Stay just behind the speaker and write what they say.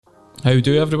How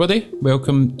do everybody?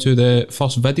 Welcome to the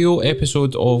first video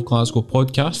episode of Glasgow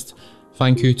Podcast.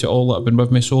 Thank you to all that have been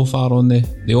with me so far on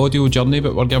the audio journey,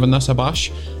 but we're giving this a bash.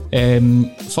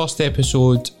 First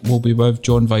episode will be with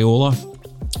John Viola.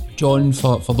 John,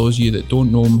 for those of you that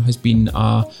don't know him, has been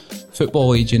a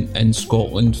football agent in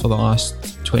Scotland for the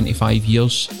last 25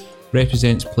 years,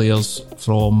 represents players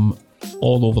from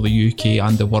all over the UK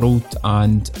and the world,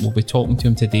 and we'll be talking to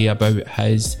him today about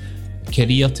his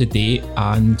career to date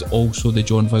and also the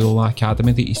John Viola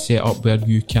Academy that he's set up where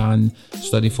you can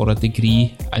study for a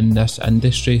degree in this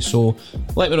industry. So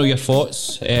let me know your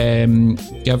thoughts, give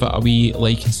it a wee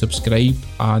like and subscribe,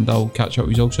 and I'll catch up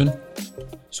with you all soon.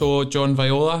 So John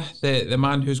Viola, the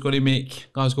man who's going to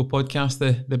make Glasgow Podcast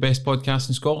the best podcast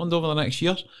in Scotland over the next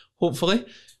year, hopefully.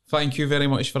 Thank you very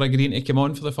much for agreeing to come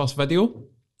on for the first video.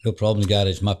 No problem, Gary,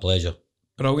 it's my pleasure.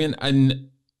 Brilliant. And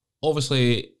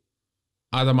obviously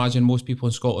I'd imagine most people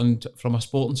in Scotland from a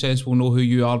sporting sense will know who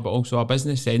you are, but also a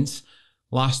business sense.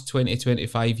 Last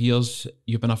 20-25 years,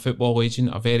 you've been a football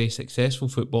agent, a very successful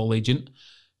football agent.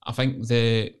 I think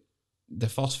the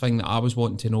first thing that I was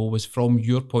wanting to know was, from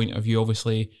your point of view,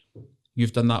 obviously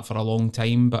you've done that for a long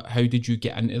time, but how did you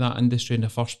get into that industry in the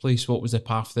first place? What was the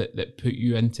path that put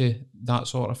you into that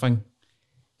sort of thing?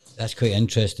 That's quite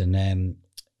interesting.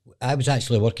 I was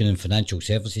actually working in financial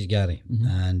services, Gary,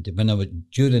 and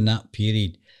during that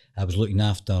period, I was looking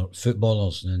after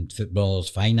footballers and footballers'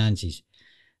 finances.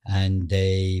 And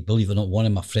believe it or not, one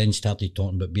of my friends started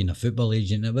talking about being a football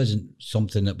agent. It wasn't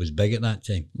something that was big at that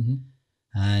time.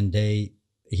 And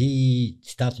he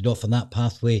started off on that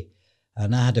pathway,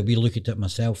 and I had a wee look at it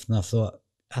myself, and I thought,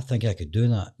 I think I could do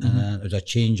that. And it was a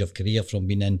change of career from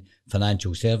being in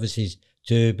financial services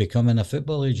to becoming a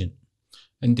football agent.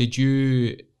 And did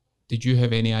you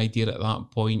have any idea at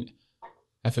that point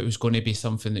if it was going to be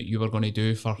something that you were going to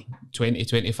do for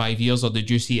 20-25 years, or did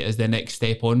you see it as the next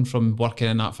step on from working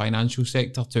in that financial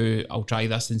sector to, I'll try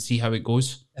this and see how it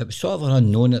goes? It was sort of an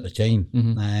unknown at the time,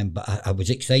 but I was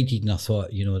excited, and I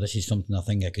thought, this is something I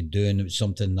think I could do, and it was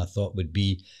something I thought would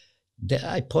be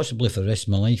possibly for the rest of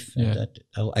my life. Yeah.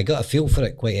 I got a feel for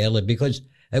it quite early because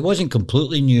it wasn't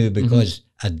completely new, because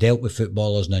I dealt with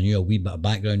footballers and I knew a wee bit of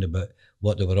background about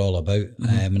what they were all about,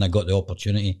 and I got the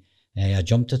opportunity. I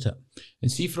jumped at it. And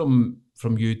see, from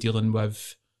you dealing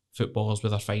with footballers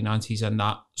with their finances and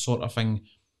that sort of thing,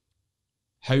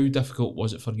 how difficult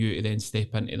was it for you to then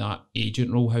step into that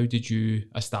agent role? How did you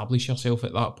establish yourself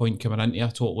at that point, coming into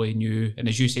a totally new, and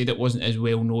as you said, it wasn't as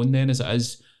well known then as it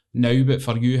is now, but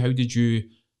for you, how did you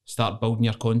start building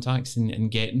your contacts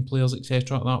and getting players,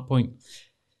 etc. at that point?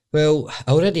 Well,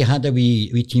 I already had a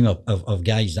wee team of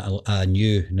guys that I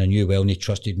knew, and I knew well, and they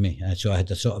trusted me. So I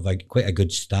had quite a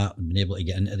good start and been able to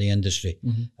get into the industry.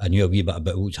 I knew a wee bit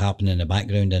about what was happening in the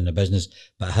background in the business,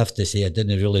 but I have to say I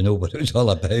didn't really know what it was all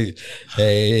about.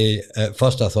 At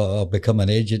first I thought, I'll become an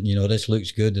agent, this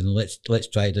looks good, and let's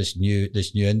try this new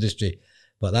industry.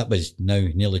 But that was now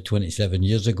nearly 27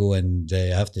 years ago, and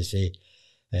I have to say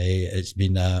it's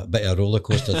been a bit of a roller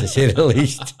coaster to say the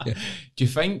least. Do you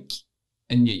think,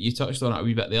 and you touched on it a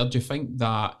wee bit there, do you think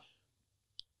that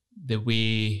the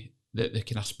way that the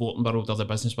kind of sporting world or the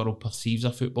business world perceives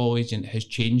a football agent has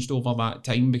changed over that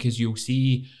time? Because you'll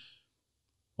see,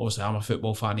 obviously I'm a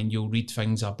football fan, and you'll read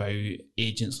things about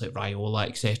agents like Raiola,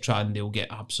 etc., and they'll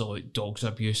get absolute dog's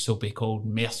abuse, they'll be called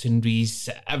mercenaries,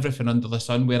 everything under the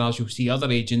sun, whereas you'll see other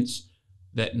agents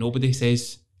that nobody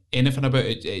says anything about.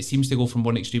 It seems to go from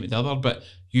one extreme to the other, but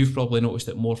you've probably noticed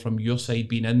it more from your side,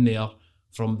 being in there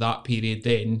from that period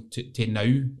then to now,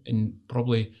 and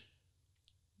probably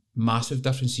massive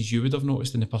differences you would have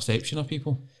noticed in the perception of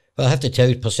people. Well, I have to tell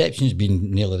you, perception's been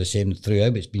nearly the same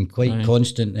throughout. It's been quite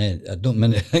constant. I don't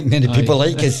think many people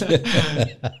like us.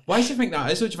 Why do you think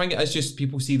that is? Do you think it is just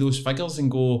people see those figures and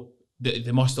go,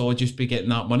 they must all just be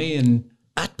getting that money? And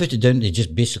I'd put it down to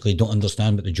just basically don't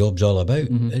understand what the job's all about.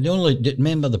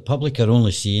 Remember, the public are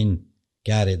only seeing,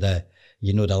 Gary, the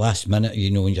last minute,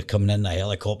 when you're coming in a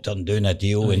helicopter and doing a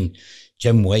deal, and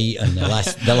Jim White and the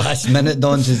last minute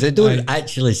nonsense. They don't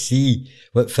actually see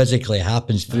what physically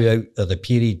happens throughout the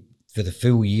period for the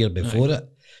full year before it.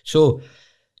 So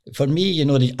for me,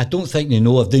 I don't think they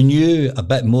know. If they knew a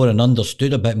bit more and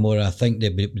understood a bit more, I think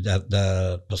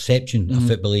the perception of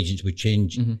football agents would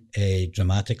change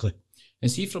dramatically.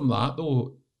 And see, from that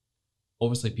though,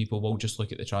 obviously people will just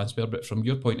look at the transfer, but from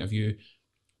your point of view,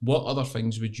 what other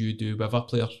things would you do with a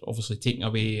player? Obviously taking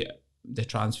away the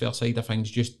transfer side of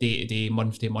things, just day to day,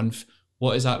 month to month.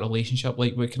 What is that relationship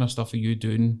like? What kind of stuff are you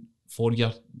doing for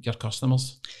your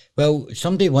customers? Well,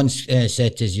 somebody once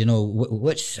said to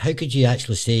us, how could you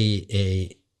actually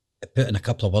say put in a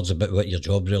couple of words about what your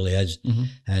job really is.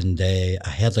 And I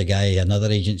heard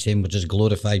another agent saying we're just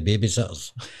glorified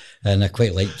babysitters, and I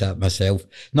quite liked that myself.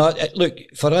 No, look,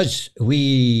 for us,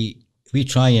 we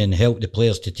try and help the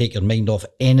players to take their mind off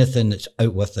anything that's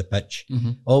out with the pitch.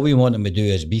 All we want them to do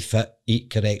is be fit, eat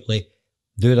correctly,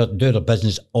 do their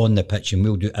business on the pitch, and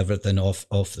we'll do everything off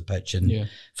the pitch. And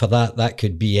for that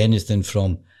could be anything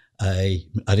from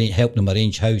help them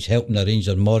arrange house, help them arrange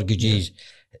their mortgages.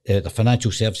 The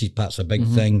financial services part's a big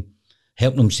thing.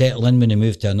 Help them settle in when they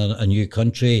move to a new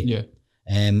country.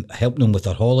 Help them with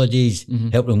their holidays.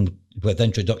 Help them with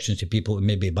introductions to people who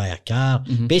maybe buy a car.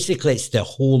 Basically, it's the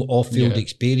whole off-field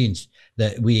experience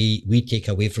that we take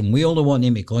away from. We only want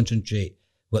them to concentrate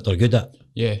what they're good at,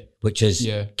 which is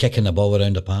kicking the ball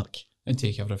around the park. And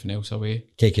take everything else away.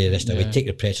 Take the rest away. Take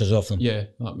the pressures off them. Yeah,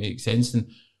 that makes sense.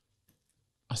 And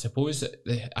I suppose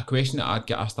a question that I'd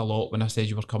get asked a lot when I said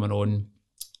you were coming on,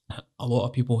 a lot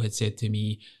of people had said to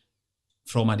me,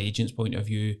 from an agent's point of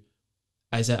view,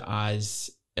 is it as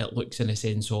it looks in a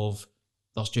sense of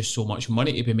there's just so much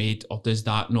money to be made, or does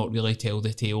that not really tell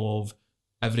the tale of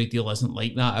every deal isn't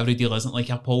like that? Every deal isn't like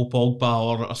a Paul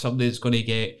Pogba or somebody that's going to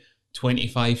get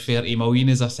 25, 30 million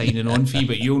as a signing on fee,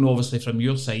 but you'll know obviously from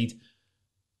your side,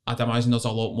 I'd imagine there's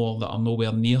a lot more that are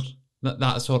nowhere near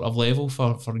that sort of level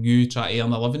for you trying to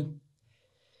earn a living.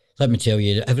 Let me tell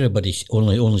you, everybody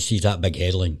only sees that big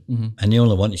headline, and they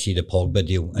only want to see the Pogba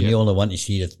deal, and they only want to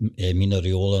see the Mina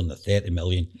Raiola and the 30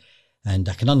 million, and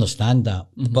I can understand that.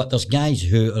 But there's guys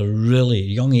who are really,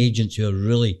 young agents who are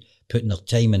really putting their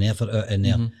time and effort out in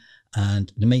there,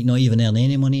 and they might not even earn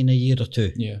any money in a year or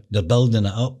two. They're building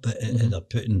it up, they're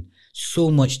putting so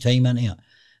much time into it.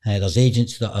 There's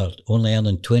agents that are only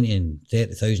earning 20 and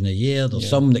 30,000 a year. There's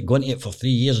some that go into it for 3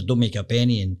 years and don't make a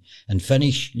penny and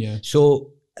finish.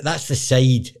 So that's the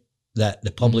side that the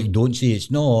public don't see.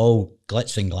 It's not all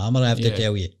glitz and glamour, I have to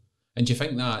tell you. And do you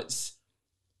think that's,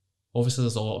 obviously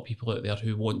there's a lot of people out there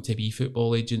who want to be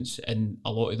football agents, and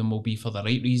a lot of them will be for the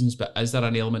right reasons, but is there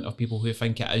an element of people who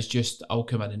think it is just, I'll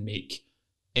come in and make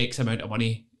X amount of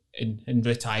money and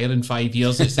retire in 5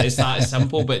 years? It's that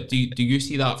simple. But do you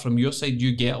see that from your side? Do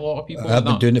you get a lot of people? I've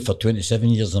been doing it for 27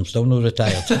 years. I'm still not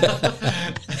retired.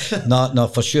 No,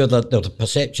 for sure. There's a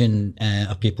perception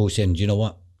of people saying, do you know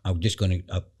what? I'm just going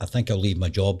to, I think I'll leave my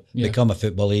job, become a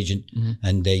football agent,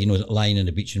 and lying on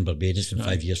the beach in Barbados in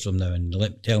 5 years from now. And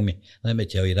let me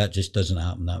tell you, that just doesn't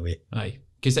happen that way. Aye,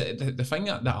 because the thing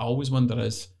that I always wonder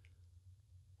is,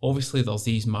 obviously there's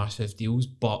these massive deals,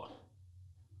 but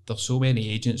there's so many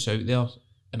agents out there,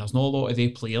 and there's not a lot of the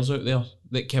players out there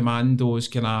that command those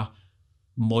kind of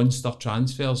monster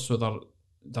transfers. So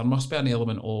there must be an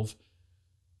element of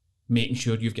making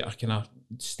sure you've got a kind of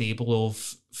stable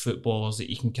of footballers that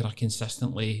you can kind of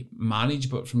consistently manage.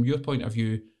 But from your point of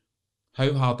view,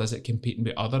 how hard is it competing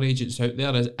with other agents out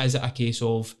there? Is it a case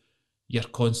of you're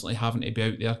constantly having to be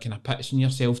out there kind of pitching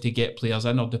yourself to get players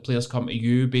in, or do players come to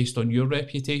you based on your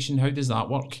reputation? How does that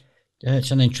work?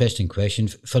 It's an interesting question.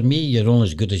 For me, you're only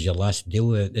as good as your last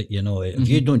deal. If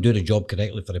you don't do the job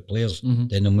correctly for the players, then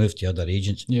they'll move to other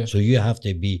agents. So you have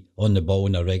to be on the ball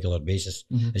on a regular basis.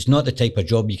 It's not the type of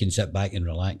job you can sit back and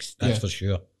relax, that's for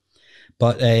sure.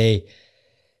 But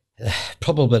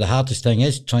probably the hardest thing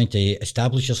is trying to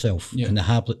establish yourself. And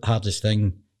the hardest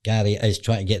thing, Gary, is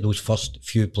trying to get those first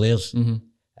few players.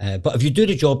 But if you do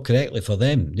the job correctly for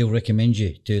them, they'll recommend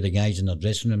you to the guys in their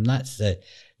dressing room. That's the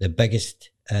biggest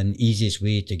and easiest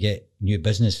way to get new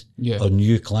business or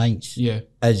new clients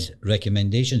is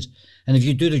recommendations. And if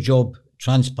you do the job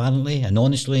transparently and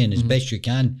honestly and as best you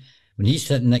can, when he's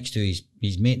sitting next to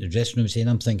his mate in the dressing room saying,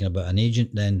 I'm thinking about an agent,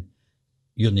 then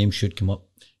your name should come up.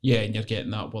 Yeah, and you're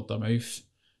getting that word of mouth.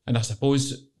 And I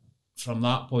suppose from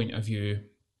that point of view,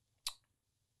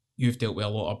 you've dealt with a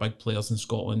lot of big players in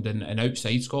Scotland and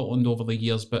outside Scotland over the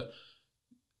years, but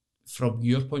from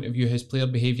your point of view, has player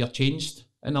behaviour changed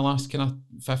in the last kind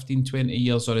of 15, 20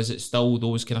 years, or is it still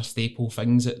those kind of staple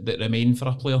things that remain for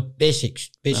a player? Basic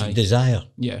desire.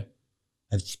 Yeah.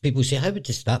 If people say, how would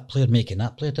that player make it?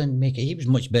 That player didn't make it. He was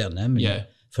much better than him. And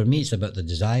for me, it's about the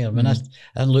desire. When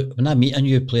I meet a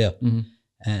new player,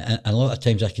 and a lot of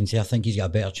times I can say, I think he's got a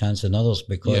better chance than others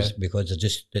because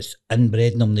it's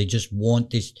inbred in them. They just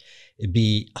want to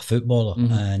be a footballer,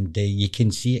 and you can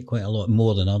see it quite a lot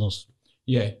more than others.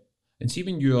 Yeah. And see,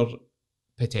 when you're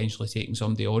potentially taking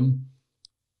somebody on,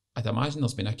 I'd imagine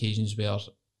there's been occasions where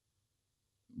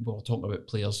we're talking about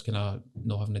players kind of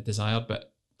not having a desire,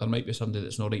 but there might be somebody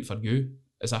that's not right for you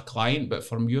as a client. But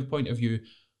from your point of view,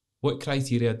 what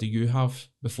criteria do you have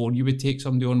before you would take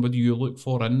somebody on? What do you look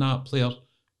for in that player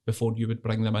before you would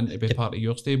bring them in to be part of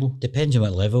your stable? Depends on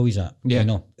what level he's at.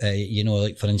 Yeah. You know,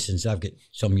 like for instance, I've got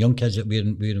some young kids that we're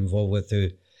involved with who,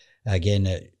 again,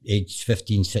 at age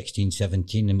 15, 16,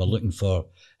 17, and we're looking for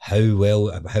how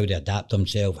they adapt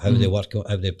themselves, how they work out,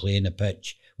 how they play in the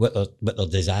pitch, what their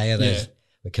desire is,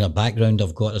 what kind of background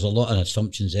they've got. There's a lot of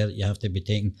assumptions there that you have to be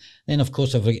taking. Then, of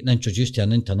course, if we're getting introduced to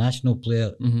an international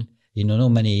player, you know, not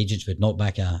many agents would knock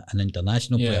back an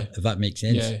international player, if that makes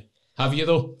sense. Yeah. Have you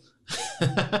though?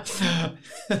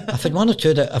 I've had one or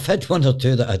two that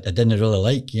I didn't really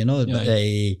like, you know,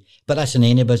 but that's in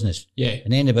any business. Yeah.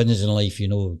 In any business in life, you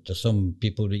know, there's some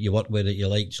people that you work with that you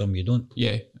like, some you don't.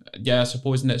 Yeah. Yeah, I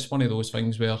suppose, and it's one of those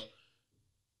things where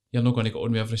you're not going to get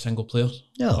on with every single player.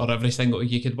 No. Or every single,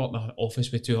 you could work in an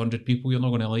office with 200 people, you're not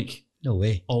going to like No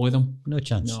way. all of them. No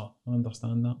chance. No, I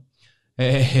understand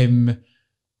that.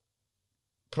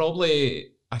 Probably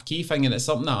a key thing, and it's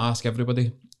something that I ask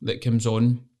everybody that comes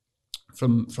on,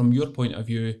 from your point of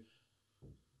view,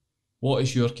 what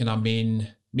is your kind of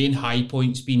main high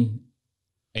points been,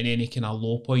 and any kind of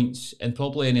low points, and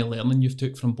probably any learning you've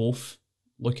took from both,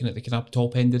 looking at the kind of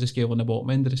top end of the scale and the bottom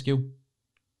end of the scale?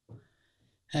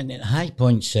 And high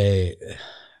points, are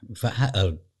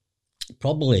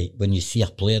probably when you see a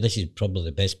player, this is probably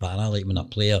the best part I like, when a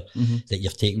player that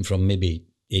you've taken from maybe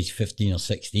age 15 or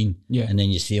 16, and then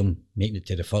you see him making it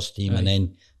to the first team, and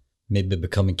then maybe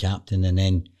becoming captain, and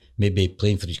then maybe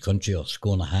playing for his country or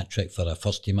scoring a hat-trick for a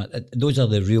first team. Those are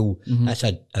the real, that's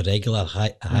a regular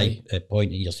high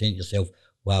point, and you're saying to yourself,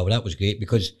 wow, that was great,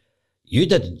 because you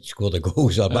didn't score the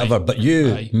goals or whatever, but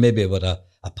you maybe were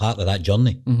a part of that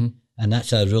journey. And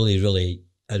that's a really,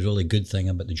 really, good thing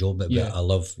about the job that I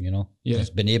love, you know. It's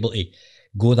been able to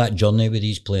go that journey with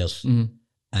these players,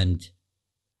 and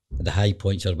the high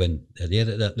points are when they're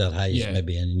there at their highest,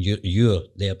 maybe, and you're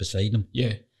there beside them.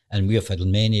 Yeah. And we've had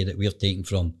many that we've taken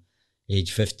from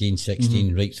age 15,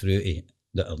 16, right through to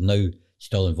that are now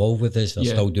still involved with us, they're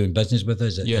still doing business with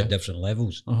us at different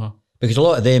levels. Because a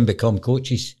lot of them become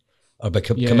coaches or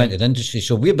come into the industry.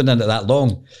 So we've been in it that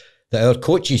long that our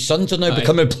coaches' sons are now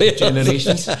becoming players.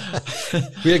 Generations.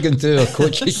 We're going through our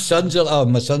coaches' sons are, oh,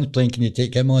 my son's playing, can you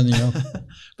take him on, you know?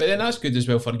 But then that's good as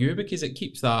well for you, because it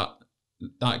keeps that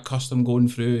custom going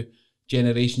through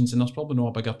generations, and there's probably no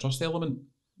a bigger trust element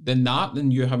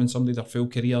than you having somebody their full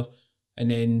career,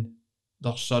 and then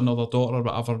their son or their daughter or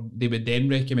whatever, they would then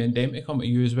recommend them to come to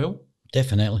you as well.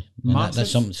 Definitely.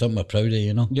 That's something we're proud of,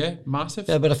 you know. Yeah, massive.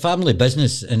 Yeah, but a family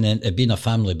business, and then it being a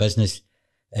family business,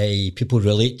 people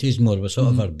relate to us more. We're sort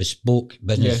of a bespoke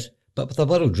business, but with a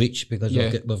world reach, because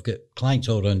we've got clients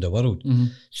all around the world.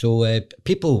 So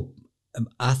people,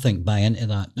 I think, buy into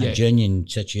that, a genuine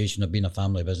situation of being a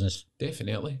family business.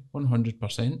 Definitely,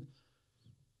 100%.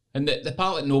 And the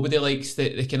part that nobody likes,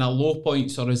 the kind of low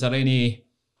points, or is there any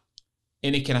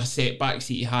kind of setbacks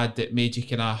that you had that made you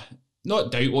kind of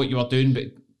not doubt what you were doing, but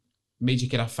made you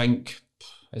kind of think,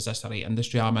 is this the right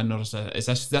industry I'm in, or is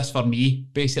this for me,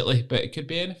 basically? But it could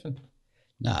be anything.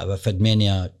 Nah, I've had many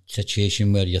a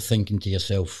situation where you're thinking to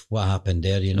yourself, what happened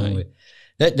there, you know?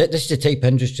 This is the type of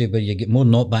industry where you get more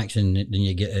knockbacks than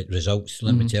you get results,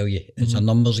 let me tell you. It's a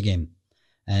numbers game.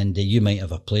 And you might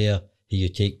have a player who you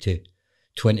take to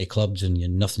 20 clubs and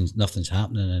nothing's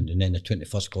happening, and then the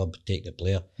 21st club take the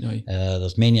player.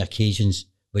 There's many occasions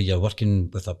where you're working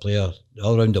with a player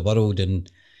all around the world,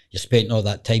 and you spent all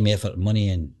that time, effort, and money,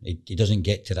 and he doesn't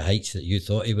get to the heights that you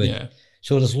thought he would.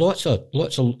 So there's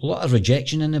a lot of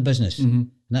rejection in the business,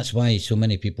 and that's why so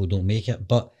many people don't make it.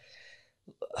 But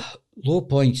low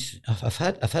points, I've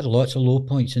had lots of low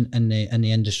points in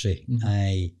the industry.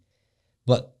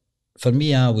 But for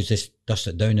me, I was just dust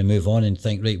it down and move on and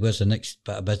think, right, where's the next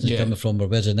bit of business coming from, or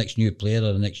where's the next new player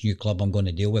or the next new club I'm going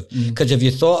to deal with? Because if you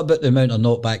thought about the amount of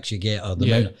knockbacks you get, or the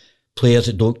amount of players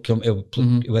that don't come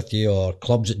with you, or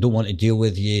clubs that don't want to deal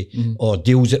with you, or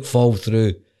deals that fall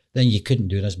through, then you couldn't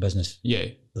do this business. Yeah.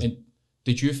 And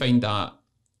did you find that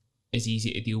is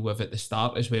easy to deal with at the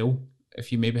start as well?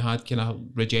 If you maybe had kind of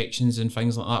rejections and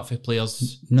things like that for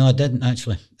players? No, I didn't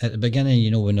actually. At the beginning,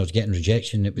 you know, when I was getting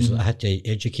rejection, it was I had to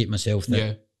educate myself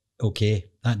that, okay,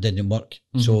 that didn't work.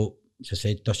 So, as I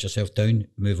said, dust yourself down,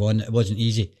 move on. It wasn't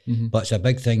easy. But it's a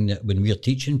big thing that when we're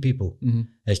teaching people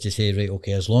is to say, right,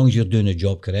 okay, as long as you're doing the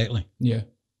job correctly,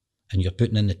 and you're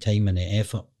putting in the time and the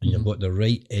effort, and you've got the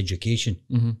right education,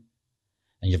 and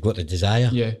you've got the desire,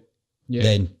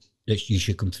 then you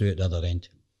should come through at the other end.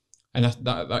 And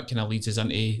that kind of leads us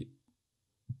into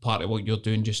part of what you're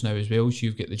doing just now as well. So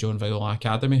you've got the John Viola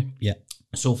Academy. Yeah.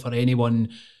 So for anyone,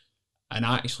 and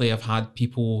actually I've had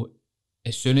people,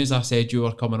 as soon as I said you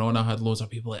were coming on, I had loads of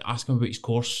people like asking about his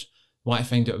course. want to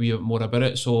find out a wee bit more about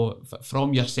it. So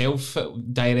from yourself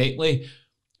directly,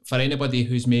 for anybody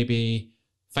who's maybe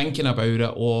thinking about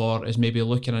it or is maybe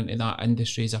looking into that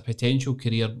industry as a potential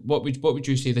career, what would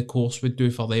you say the course would do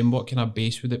for them? What kind of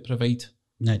base would it provide?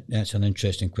 That's an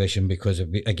interesting question, because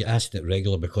I get asked it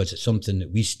regularly, because it's something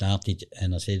that we started,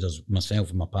 and I say there's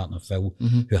myself and my partner Phil,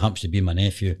 who happens to be my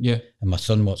nephew, and my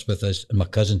son works with us, and my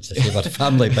cousins. I say we're a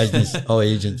family business, all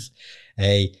agents.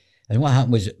 And what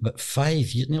happened was, about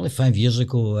nearly 5 years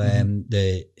ago,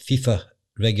 the FIFA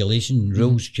regulation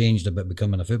rules changed about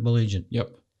becoming a football agent.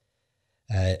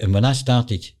 And when I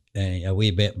started,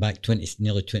 way back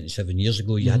nearly 27 years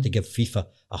ago, you had to give FIFA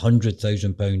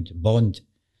 £100,000 bond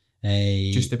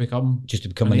just to become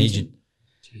an agent.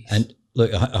 Jeez. And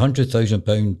look,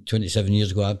 £100,000 27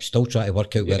 years ago, I'm still trying to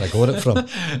work out where I got it from.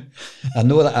 I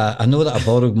know that I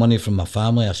borrowed money from my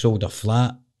family. I sold a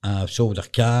flat, I sold a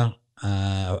car,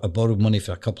 I borrowed money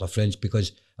for a couple of friends,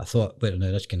 because I thought, wait a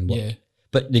minute, this can work.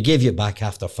 But they gave you it back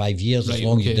after 5 years, as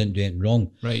long as you didn't do anything wrong.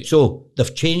 So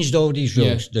they've changed all these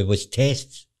rules. There was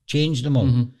tests, changed them all.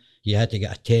 You had to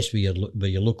get a test with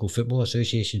your local football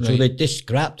association. So they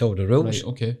scrapped all the rules.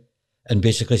 And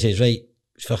basically says, right,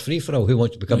 it's for free for all. Who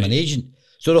wants to become an agent?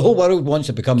 So the whole world wants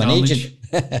to become an agent.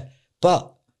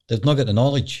 But they've not got the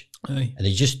knowledge. And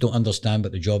they just don't understand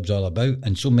what the job's all about.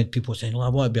 And so many people are saying, well, I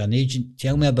want to be an agent.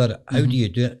 Tell me about it. How do you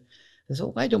do it? I said,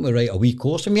 why don't we write a wee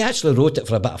course? And we actually wrote it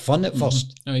for a bit of fun at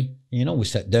first. You know, we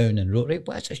sat down and wrote, right,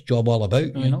 what's this job all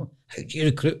about? You know, how do you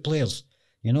recruit players?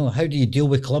 You know, how do you deal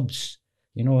with clubs?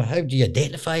 You know, how do you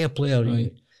identify a player?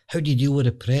 How do you deal with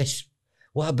the press?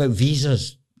 What about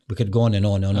visas? We could go on and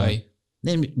on and on.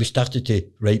 Then we started to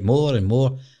write more and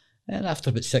more. And after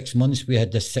about 6 months, we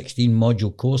had this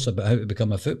 16-module course about how to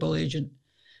become a football agent.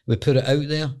 We put it out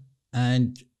there,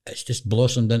 and it's just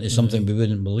blossomed into something we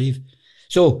wouldn't believe.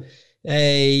 So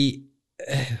we're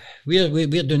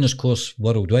doing this course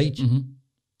worldwide,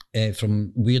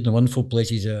 from weird and wonderful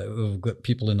places. We've got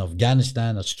people in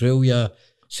Afghanistan, Australia,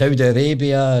 Saudi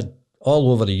Arabia,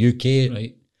 all over the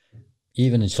UK,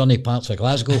 even in sunny parts of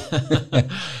Glasgow.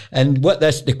 And what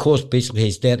the course basically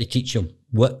is there to teach them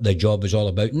what the job is all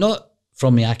about, not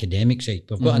from the academic side.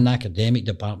 We've got an academic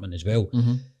department as well,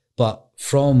 but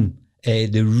from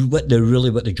what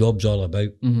the job's all about.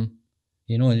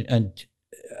 You know, and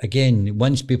again,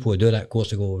 once people do that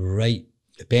course, they go, right,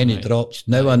 the penny drops.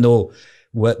 Now I know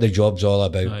what the job's all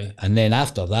about. And then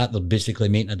after that, they're basically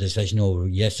making a decision, oh,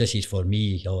 yes, this is for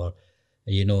me, or,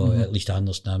 you know, at least I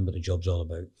understand what the job's all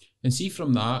about. And see,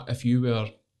 from that,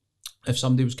 if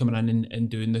somebody was coming in and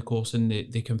doing the course, and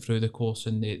they come through the course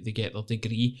and they get their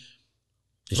degree.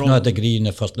 It's not a degree in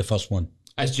the first one.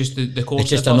 It's just the course. It's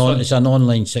just it's an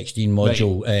online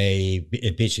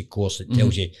 16-module basic course that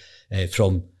tells you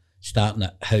from starting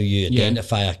at how you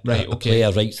identify a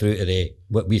player right through to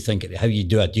what we think, how you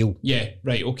do a deal.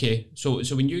 So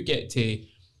when you get to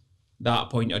that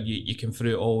point, or you come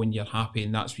through it all and you're happy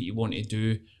and that's what you want to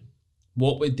do,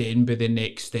 what would then be the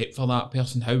next step for that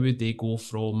person? How would they go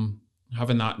from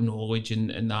having that knowledge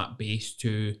and that base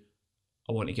to,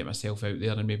 I want to get myself out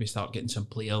there and maybe start getting some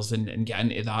players and get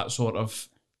into that sort of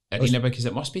arena, because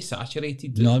it must be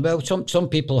saturated. No, well, some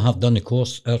people have done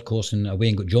our course and away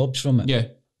and got jobs from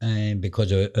it.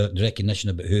 Because of the recognition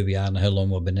about who we are and how long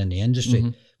we've been in the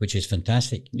industry, which is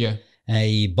fantastic.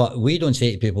 But we don't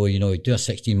say to people, you know, do a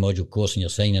 16-module course and you're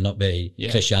signing up by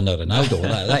Cristiano Ronaldo.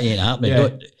 that ain't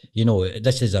happening. You know,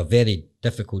 this is a very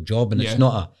difficult job, and it's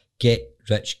not a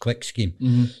get-rich-quick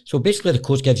scheme. So basically the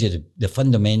course gives you the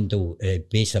fundamental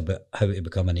base about how to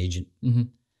become an agent.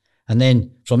 And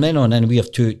then from then on in, we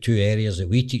have two areas that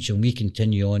we teach, and we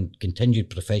continued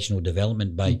professional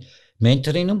development by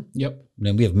mentoring them. And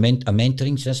then we have a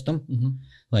mentoring system.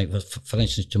 Like for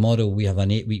instance, tomorrow we have an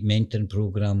 8-week mentoring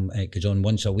program. It goes on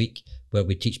once a week, where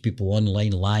we teach people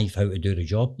online live how to do the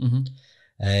job.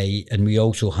 And we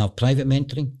also have private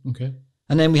mentoring.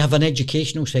 And then we have an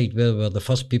educational side, where we're the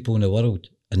first people in the world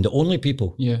and the only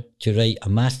people to write a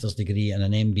master's degree and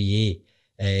an MBA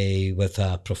with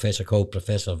a professor called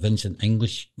Professor Vincent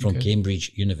English from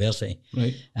Cambridge University.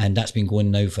 And that's been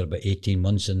going now for about 18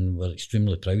 months, and we're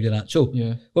extremely proud of that. So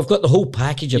we've got the whole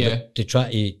package of it to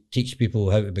try to teach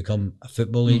people how to become a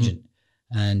football agent.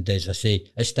 And as I say,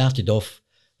 it started off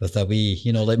with a wee,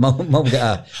 you know, like mum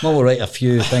will write a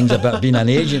few things about being an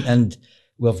agent, and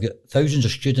we've got thousands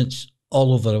of students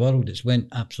all over the world. It's went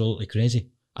absolutely crazy.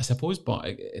 I suppose, but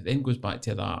it then goes back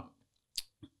to that,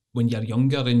 when you're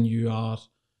younger and you are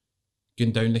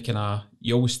going down the kind of,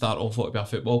 you always start off wanting to be a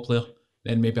football player,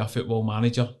 then maybe a football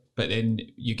manager, but then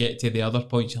you get to the other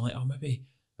points, you're like, oh, maybe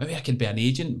I could be an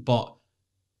agent. But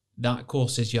that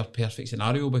course is your perfect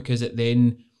scenario, because it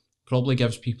then probably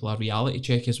gives people a reality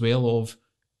check as well of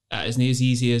it isn't as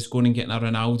easy as going and getting a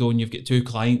Ronaldo and you've got 2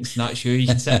 clients and that's you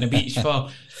can sit on the beach for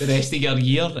the rest of your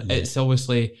year. It's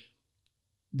obviously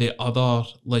the other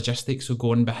logistics of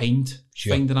going behind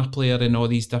finding a player and all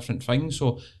these different things.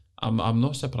 So I'm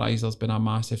not surprised there's been a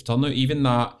massive turnout. Even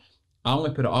that, I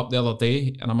only put it up the other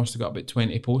day and I must have got about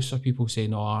 20 posts of people saying,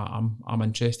 "No, I'm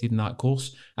interested in that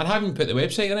course." And I haven't put the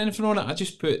website or anything on it. I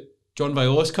just put John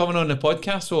Violas coming on the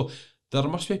podcast. So there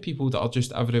must be people that are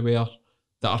just everywhere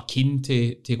that are keen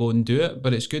to go and do it.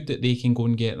 But it's good that they can go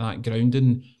and get that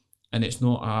grounding, and it's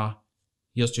not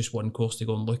here's just one course to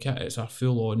go and look at. It's a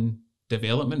full-on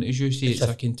development, as you say. It's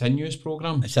a continuous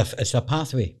programme. It's a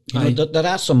pathway. You know, there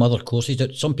are some other courses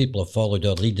that some people have followed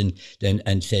our lead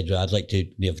and said, well, I'd like to.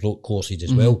 They've wrote courses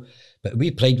as well. But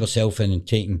we pride ourselves in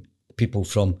taking people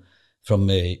from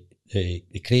the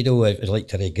cradle, like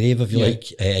to the grave, if you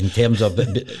like, in terms of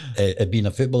being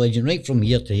a football agent, right from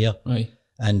here to here. Right.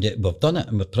 And we've done it,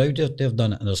 and we're proud that they've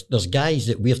done it. And there's guys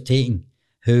that we're taking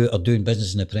who are doing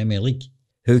business in the Premier League,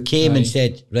 who came and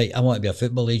said, right, I want to be a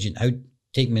football agent. How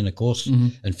take me in a course,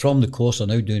 and from the course are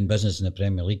now doing business in the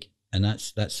Premier League, and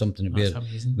that's something that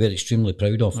we're extremely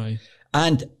proud of. Right.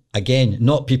 And again,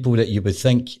 not people that you would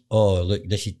think, oh look,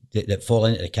 this is that fall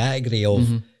into the category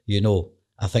of you know.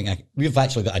 I think we've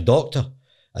actually got a doctor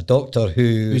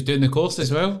who's doing the course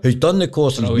as well, who's done the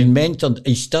course and he's been mentored.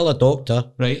 He's still a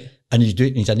doctor, right? And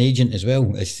he's an agent as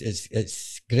well.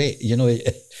 It's great, you know.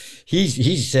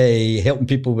 He's helping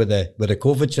people with the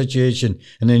COVID situation,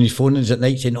 and then he's phoning us at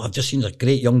night saying, "Oh, I've just seen a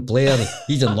great young player.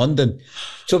 He's in London."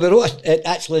 So we wrote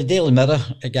actually the Daily Mirror.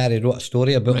 Gary wrote a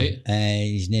story about him.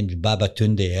 His name's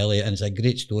Babatunde Elliott, and it's a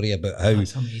great story about how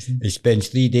he spends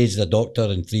 3 days as a doctor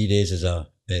and 3 days as a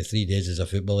 3 days as a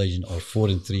football agent, or 4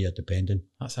 and 3 depending.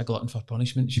 That's a glutton for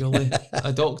punishment, surely.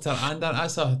 A doctor, and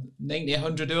that's a 90,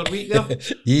 100 hour week there.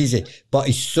 Easy, but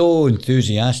he's so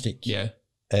enthusiastic. Yeah.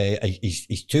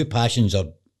 His 2 passions are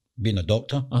being a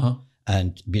doctor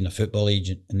and being a football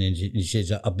agent. And then he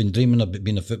says, I've been dreaming about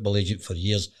being a football agent for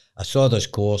years. I saw this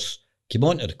course, came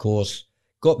onto the course,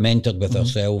 got mentored with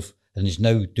ourselves, and he's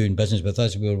now doing business with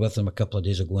us. We were with him a couple of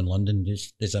days ago in London.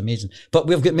 It's amazing. But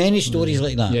we've got many stories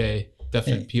like that. Yeah,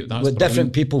 different people. With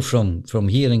different people from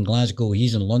here in Glasgow.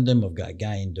 He's in London. We've got a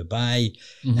guy in Dubai,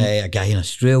 a guy in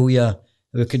Australia.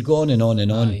 We could go on and on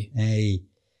and on.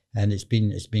 And it's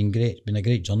been great. It's been a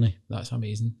great journey. That's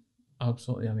amazing.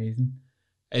 Absolutely amazing.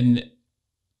 And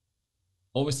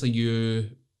obviously you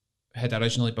had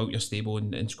originally built your stable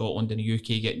in Scotland and the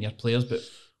UK getting your players, but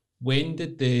when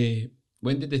did the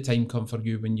time come for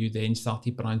you when you then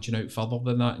started branching out further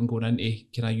than that and going into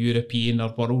kind of European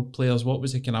or world players? What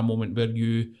was the kind of moment where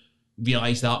you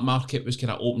realised that market was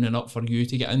kind of opening up for you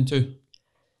to get into?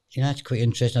 Yeah, that's quite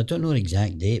interesting. I don't know the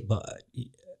exact date, but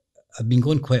I've been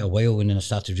going quite a while when I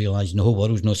started realising the whole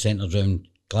world's not centred around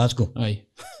Glasgow. Aye.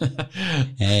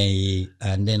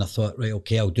 And then I thought, right,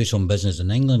 okay, I'll do some business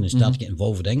in England and start to get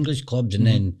involved with English clubs. And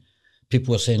then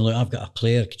people were saying, look, I've got a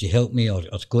player, could you help me? Or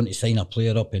going to sign a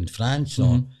player up in France.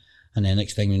 And then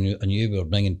next thing I knew, we were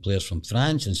bringing players from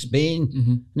France and Spain.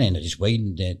 And then I just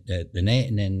widened the net,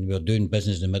 and then we were doing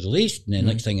business in the Middle East. And then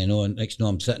next thing you know,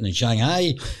 I'm sitting in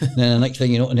Shanghai. And then the next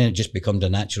thing you know, and then it just becomes a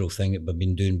natural thing that we've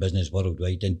been doing business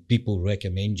worldwide, and people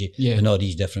recommend you in all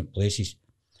these different places.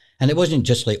 And it wasn't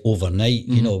just like overnight,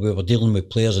 you know, we were dealing with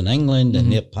players in England,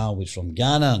 and their pal was from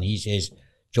Ghana, and he says,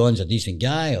 John's a decent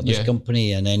guy, or this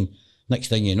company, and then next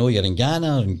thing you know, you're in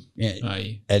Ghana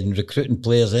and recruiting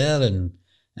players there,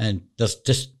 and there's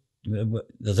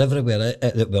everywhere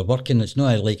that we're working. It's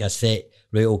not like I said,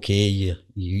 right, okay,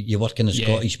 you work in the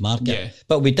Scottish market.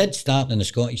 But we did start in the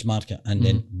Scottish market and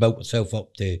then built ourselves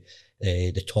up to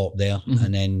the top there.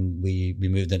 And then we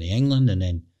moved into England, and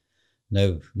then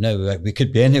now we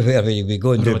could be anywhere. We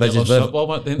go and do business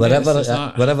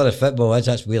wherever the football is,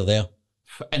 that's we're there.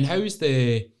 And how's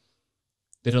the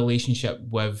relationship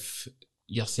with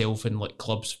yourself and like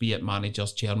clubs, be it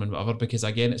managers, chairman, whatever? Because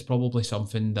again, it's probably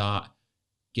something that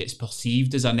gets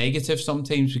perceived as a negative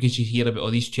sometimes, because you hear about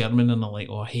all these chairmen and they're like,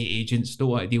 oh, I hate agents, don't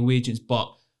want to deal with agents.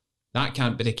 But that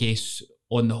can't be the case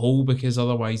on the whole, because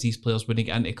otherwise these players wouldn't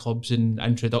get into clubs and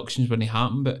introductions when they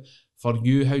happen. But for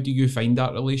you, how do you find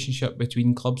that relationship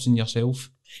between clubs and yourself?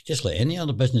 Just like any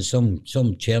other business, some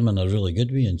chairmen are really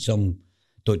good with you, and some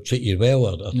don't treat you well,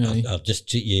 or just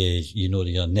treat you as, you know,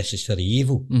 you're necessary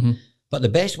evil. But the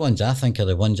best ones, I think, are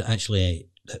the ones that actually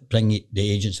bring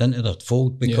the agents into their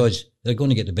fold, because they're going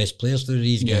to get the best players through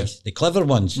these guys. The clever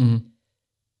ones,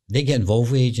 they get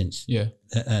involved with agents.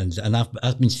 And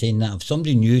I've been saying that if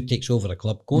somebody new takes over a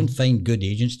club, go and find good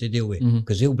agents to deal with,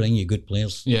 because they'll bring you good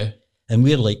players. And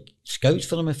we're like scouts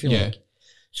for them, if you like.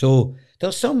 So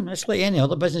there's some, it's like any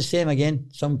other business, same again,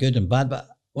 some good and bad. But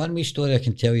one wee story I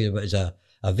can tell you about is a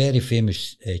very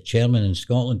famous chairman in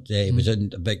Scotland. He was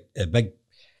in a big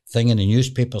thing in the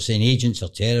newspaper saying agents are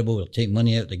terrible, they'll take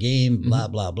money out of the game, blah,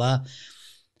 blah, blah.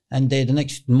 And the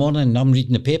next morning I'm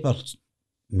reading the paper.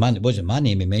 Man, it wasn't my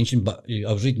name he mentioned, but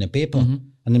I was reading the paper.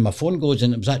 And then my phone goes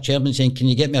and it was that chairman saying, "Can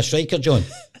you get me a striker, John?"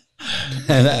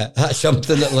 And that's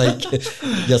something that, like,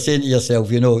 you're saying to yourself,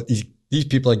 you know, these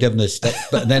people are giving us stick,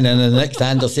 but then in the next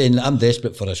hand they're saying, "I'm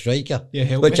desperate for a striker,"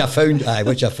 which I found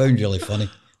really funny.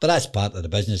 But that's part of the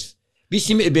business. We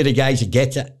seem to be the guys that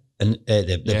get it and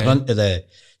the brunt of the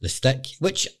stick,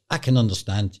 which I can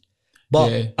understand.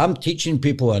 But I'm teaching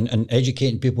people and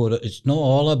educating people that it's not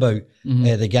all about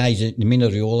the guys, the Mina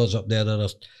Riolas up there,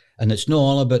 and it's not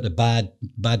all about the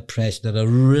bad press. There are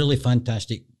really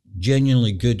fantastic,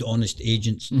 genuinely good, honest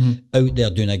agents out there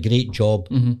doing a great job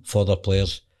for their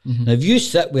players. Now, if you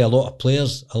sit with a lot of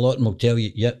players, a lot of them will tell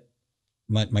you, "Yep,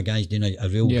 my guy's doing a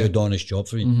real good, honest job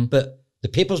for you." But the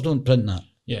papers don't print that.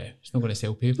 Yeah, it's not going to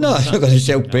sell papers. No, it's not going to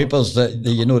sell papers that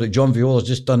you know that John Viola's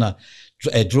just done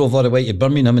drove all the way to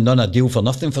Birmingham and done a deal for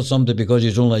nothing for somebody because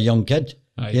he's only a young kid.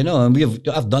 You know, and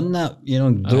I've done that. You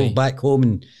know, drove back home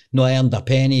and not earned a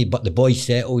penny, but the boy's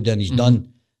settled and he's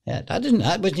done. Yeah,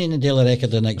 that wasn't in the Daily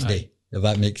Record the next day. If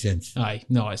that makes sense.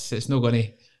 No, it's not going to.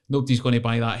 Nobody's going to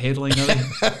buy that headline, are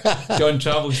they? John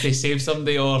travels to save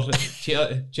somebody, or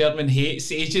Chairman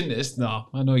hates agent.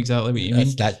 I know exactly what you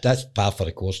mean. That's par for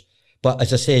the course. But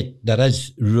as I said, there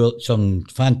is some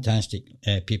fantastic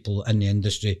people in the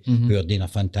industry who are doing a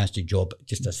fantastic job.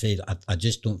 Just I said, I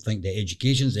just don't think the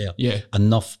education's there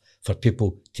enough for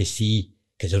people to see,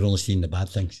 because they're only seeing the bad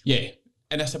things. Yeah,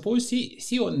 and I suppose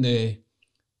see on the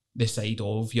side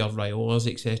of your Riolas,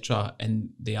 etc., and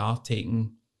they are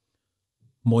taking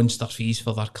monster fees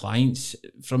for their clients.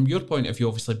 From your point of view,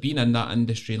 obviously being in that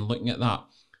industry and looking at that,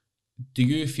 do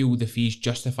you feel the fees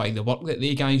justify the work that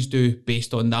they guys do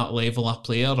based on that level of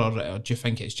player, or do you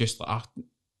think it's just like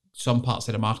some parts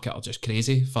of the market are just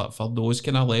crazy for those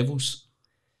kind of levels?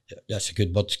 That's a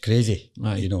good word, crazy.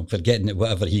 You know, for getting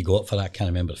whatever he got for that, I can't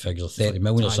remember the figures, 30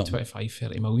 million or something. 25,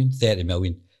 30 million. 30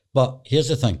 million. But here's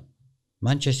the thing,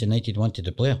 Manchester United wanted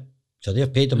the player, so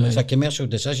they've paid him. It's a commercial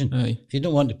decision. If you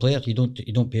don't want the player, you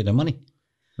don't pay the money.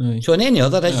 So in any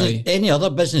other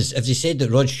business, if they said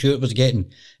that Rod Stewart was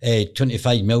getting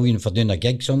 25 million for doing a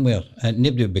gig somewhere, and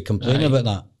nobody would be complaining about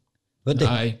that, would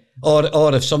they?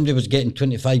 Or if somebody was getting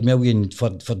 25 million for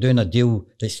doing a deal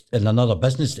that's in another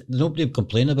business, nobody would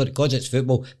complain about it because it's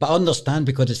football. But I understand,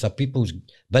 because it's a people's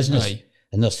business,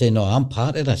 and they're saying, "No, I'm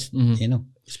part of this," you know,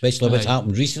 especially what's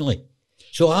happened recently.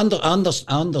 So I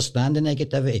understand the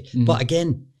negativity, but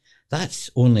again,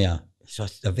 that's only a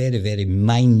very, very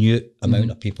minute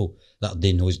amount of people that are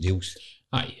doing those deals.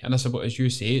 And I suppose, as you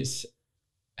say, it's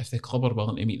if the club are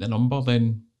willing to meet the number,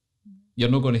 then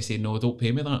you're not going to say, "No, don't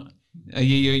pay me that."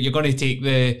 You're going to take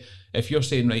if you're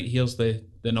saying, "Right, here's the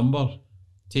number,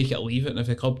 take it or leave it," and if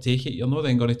the club take it, you're not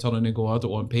then going to turn in and go, "I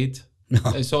don't want paid." No.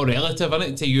 It's all relative,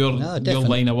 isn't it, to your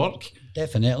line of work?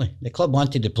 Definitely. The club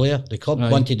wanted the player. The club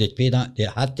wanted to pay that. They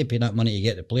had to pay that money to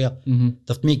get the player.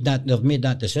 They've made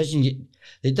that decision.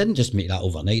 They didn't just make that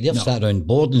overnight. They've sat around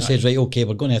board and said, "Right, okay,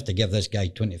 we're going to have to give this guy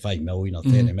 25 million or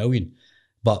 30 million.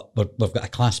 But we've got a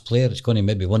class player that's going to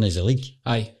maybe win us the league."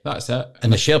 That's it.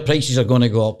 And the share prices are going to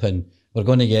go up, and we're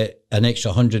going to get an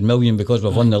extra 100 million because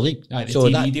we've won the league. So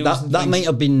that might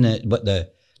have been what the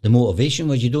motivation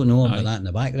was. You don't know about that in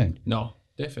the background. No,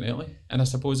 definitely. And I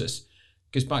suppose it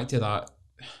goes back to that.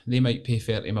 They might pay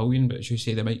 30 million, but as you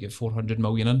say, they might get 400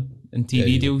 million in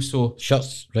TV deals. So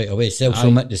shirts right away.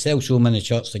 They sell so many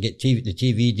shirts. They get the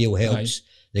TV deal helps.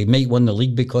 They might win the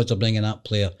league because they're bringing that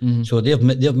player. So they've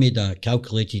made a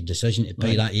calculated decision to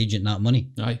pay that agent that money.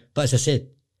 But as I said,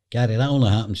 Gary, that only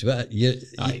happens. See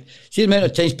the amount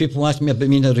of times people ask me about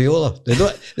Mina Riola.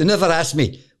 They never ask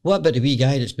me, "What about the wee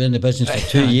guy that's been in the business for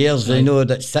 2 years, you know,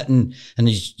 that's sitting and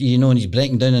he's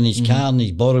breaking down in his car and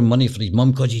he's borrowing money for his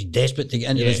mum because he's desperate to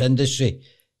get into this industry."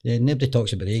 Nobody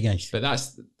talks about the guys. But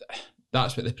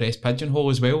that's what the press pigeonhole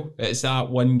as well. It's that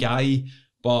one guy,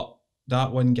 but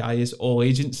that one guy is all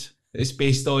agents. It's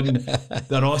based on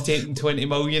they're all taking 20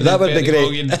 million. That would be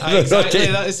great. Exactly,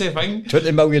 that's the thing.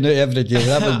 20 million out every deal.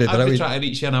 That would be brilliant. I'd be trying to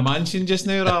reach you in a mansion just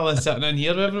now rather than sitting in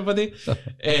here with everybody.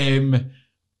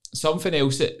 Something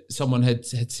else that someone had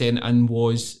sent in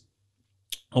was,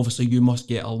 obviously you must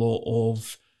get a lot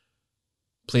of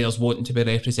players wanting to be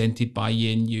represented by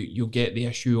you, and you'll get the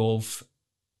issue of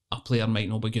a player might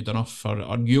not be good enough,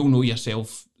 or you'll know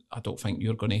yourself, I don't think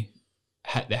you're going to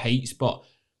hit the heights, but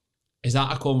Is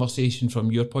that a conversation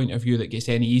from your point of view that gets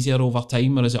any easier over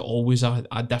time, or is it always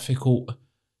a difficult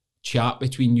chat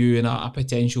between you and a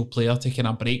potential player to kind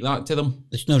of break that to them?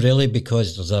 It's not really,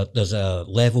 because there's a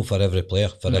level for every player,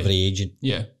 for every agent.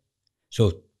 Yeah.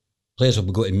 So players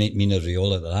will go to Mina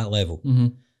Raiola at that level. Mm-hmm.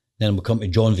 Then we'll come to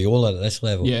John Viola at this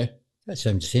level. Yeah. That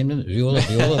sounds the same, doesn't it? Viola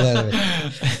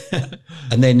there.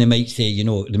 And then they might say,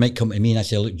 they might come to me and I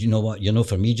say, look, you know what, you're not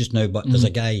for me just now, but there's a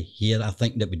guy here I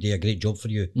think that would do a great job for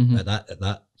you at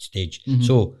that stage.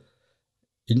 So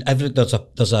in there's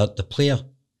the player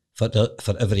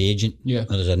for every agent. Yeah.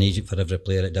 There's an agent for every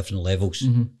player at different levels.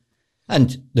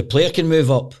 And the player can move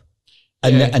up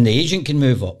and the agent can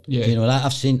move up. Yeah. That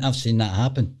I've seen that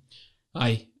happen.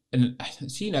 Aye. And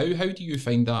see now, how do you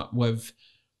find that with,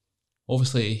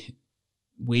 obviously,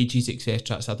 wages,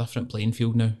 etc.? It's a different playing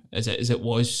field now as it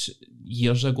was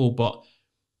years ago. But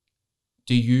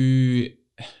are you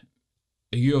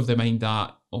of the mind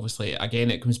that, obviously, again,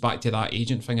 it comes back to that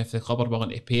agent thing? If the club are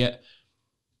willing to pay it,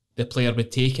 the player would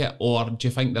take it? Or do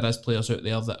you think there is players out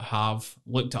there that have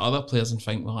looked at other players and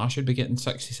think, well, I should be getting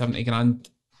 60, 70 grand,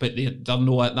 but they're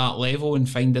not at that level, and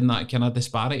finding that kind of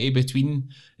disparity between,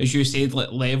 as you said,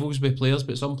 like levels with players?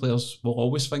 But some players will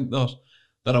always think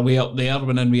they're way up there,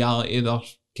 when in reality they're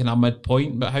kind of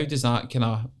midpoint. But how does that kind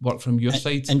of work from your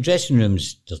side? In dressing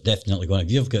rooms, there's definitely going to,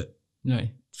 if you've got No.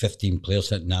 15 players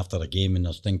sitting after a game and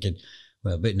they're thinking,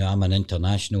 well, but now I'm an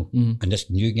international, and this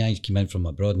new guy's come in from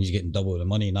abroad and he's getting double the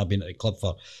money, and I've been at the club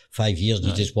for 5 years and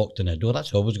he just walked in the door.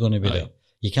 That's always going to be there.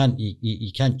 You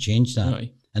can't change that.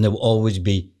 And there will always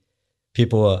be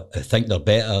people who think they're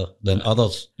better than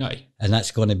others, and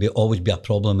that's going to always be a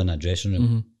problem in a dressing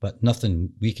room. But nothing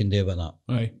we can do about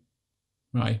that.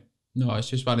 Right. No, it's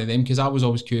just one of them, because I was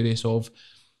always curious of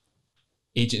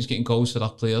agents getting calls for their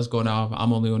players going,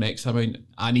 I'm only on X amount,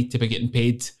 I need to be getting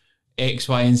paid X,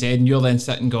 Y and Z, and you're then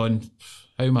sitting going,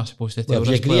 how am I supposed to tell this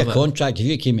player? If you agree a contract, if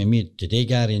you came to me today,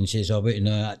 Gary, and says, I'm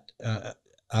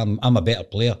a better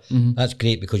player, that's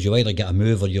great, because you'll either get a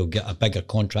move or you'll get a bigger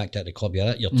contract at the club you're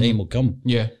at. Your time will come.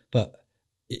 Yeah. But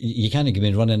you can't give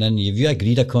me running in. If you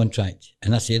agreed a contract,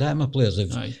 and I say that to my players,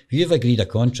 if you've agreed a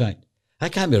contract, I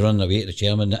can't be running away to the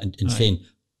chairman and saying,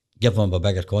 give him a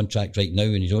bigger contract right now,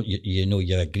 and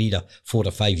you agreed a 4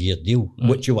 or 5 year deal,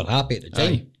 which you were happy at the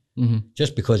time.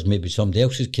 Just because maybe somebody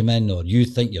else has come in or you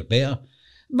think you're better.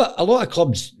 But a lot of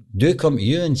clubs do come to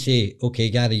you and say, okay,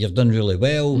 Gary, you've done really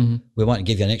well. We want to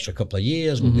give you an extra couple of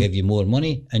years. We'll give you more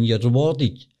money, and you're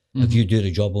rewarded if you do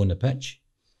the job on the pitch.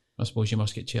 I suppose you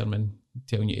must get chairman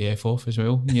telling you to F off as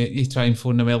well. You try and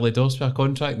phone them early doors for a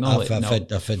contract. I've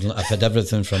had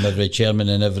everything from every chairman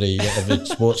and every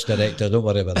sports director. Don't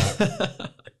worry about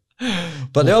that.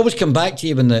 But they always come back to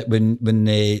you when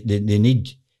they need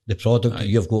the product that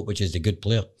you've got, which is the good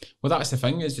player. Well, that's the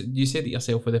thing, is you said it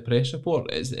yourself with the press report.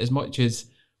 As much as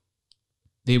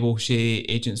they will say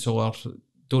agents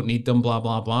don't need them, blah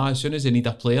blah blah, as soon as they need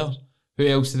a player, who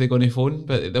else are they going to phone?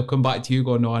 But they'll come back to you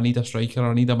going, no, I need a striker,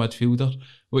 I need a midfielder,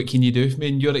 what can you do for me?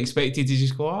 And you're expected to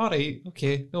just go, alright,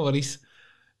 okay, no worries,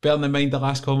 bearing in mind the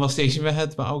last conversation we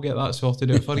had, but I'll get that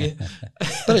sorted out for you.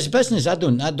 But as a business, I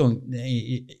don't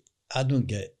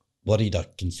get worried or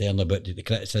concerned about the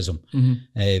criticism,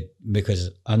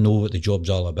 because I know what the job's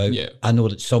all about. I know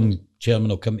that some chairman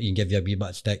will come to you and give you a wee bit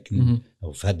of stick, and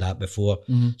I've had that before.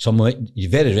 You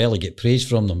very rarely get praise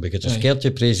from them because they're scared to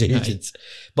praise agents.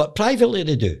 But privately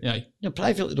they do.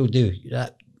 Privately they'll do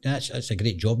that. That's a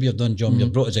great job you've done, John.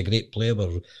 You've brought us a great player.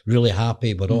 We're really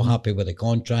happy. We're all happy with the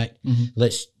contract.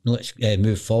 Let's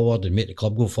move forward and make the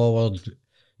club go forward.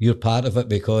 You're part of it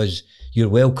because you're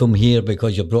welcome here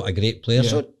because you brought a great player.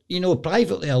 So,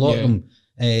 privately a lot of them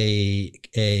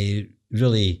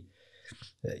really,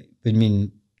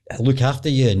 look after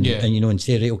you and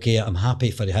say, right, okay, I'm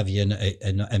happy to have you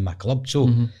in my club. So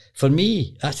for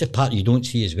me, that's the part you don't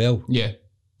see as well.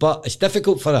 But it's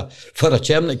difficult for a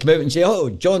chairman to come out and say,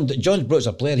 oh, John's brought us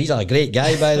a player. He's a great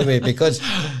guy, by the way, because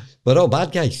we're all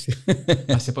bad guys.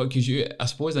 I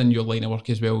suppose in your line of work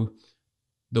as well,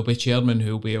 there'll be chairmen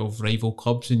who'll be of rival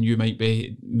clubs, and you might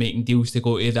be making deals to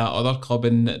go to that other club,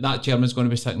 and that chairman's going to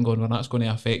be sitting going, well, that's going to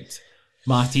affect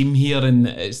my team here. And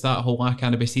it's that whole, I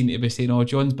can't be seen to be saying, oh,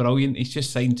 John's brilliant, he's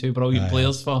just signed 2 brilliant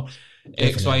players for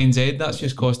X, Y and Z, that's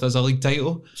just cost us a league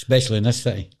title. Especially in this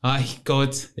city. Aye,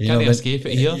 God, can't escape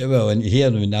it here. Well, and here,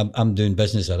 when I'm doing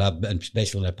business, or I've been,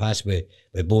 especially in the past with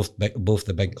both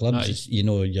the big clubs,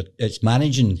 it's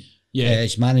managing.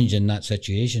 It's managing that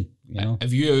situation.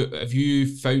 Have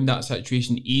you found that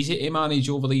situation easy to manage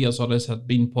over the years, or has there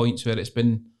been points where it's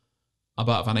been a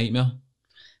bit of a nightmare?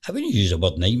 I wouldn't use the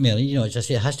word nightmare. You know, as I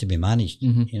say, it has to be managed.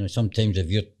 You know, sometimes if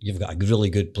you've got a really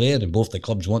good player and both the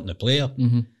clubs want the player,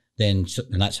 then,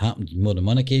 and that's happened more than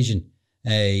one occasion,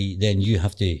 then you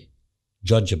have to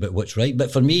judge about what's right.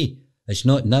 But for me, it's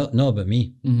not about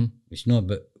me. It's not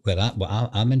about what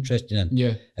I'm interested in.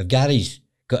 Yeah. If Gary's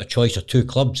got a choice of two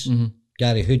clubs,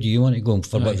 Gary, who do you want to go and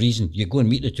for what reason? You go and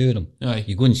meet the two of them. Aye.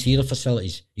 You go and see the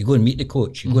facilities. You go and meet the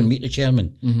coach. You go and meet the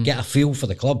chairman. Get a feel for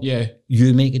the club. Yeah.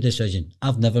 You make a decision.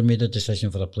 I've never made a decision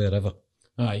for a player ever.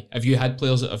 Aye. Have you had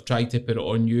players that have tried to put it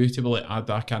on you to be like,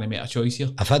 I can't make a choice here?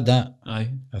 I've had that. Aye.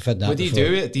 I've had that. What do you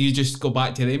do? Do you just go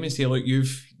back to them and say, look,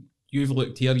 you've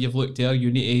looked here, you've looked there,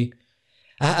 you need to...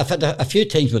 I've had a few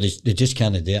times where they just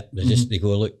can't do it. They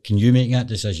go, look, can you make that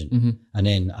decision? And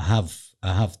then I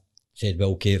have said,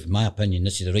 well, okay, in my opinion,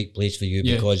 this is the right place for you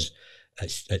because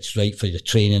it's right for the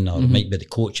training, or it might be the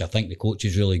coach. I think the coach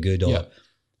is really good, or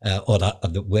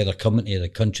where they're coming to, the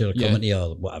country they're coming to,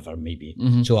 or whatever it may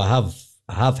be. So I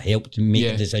have helped them make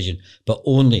a decision, but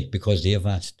only because they have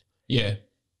asked. Yeah.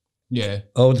 Yeah.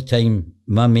 All the time,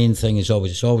 my main thing is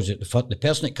always the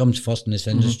person that comes first in this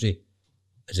industry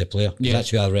is a player. That's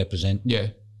who I represent. Yeah.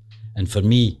 And for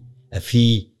me, if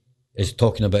he is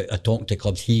talking to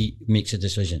clubs, he makes a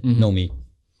decision, no me.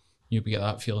 You'll get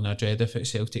that feeling of dread if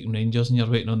it's Celtic and Rangers and you're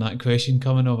waiting on that question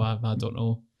coming up. I don't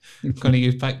know. Gonna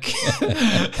you pick?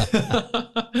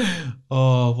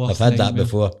 Oh, I've had that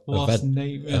before. I've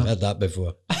had that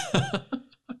before.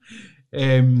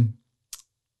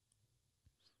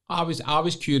 I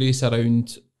was curious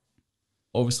around,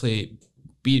 obviously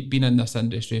being in this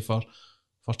industry for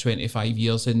 25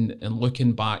 years and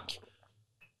looking back,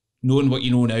 knowing what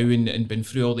you know now and been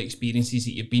through all the experiences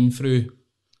that you've been through,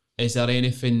 is there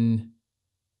anything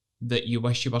that you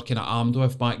wish you were kind of armed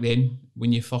with back then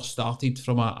when you first started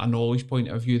from a knowledge point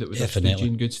of view that would have stood you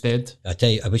in good stead? I tell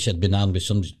you, I wish I'd been armed with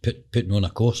somebody putting on a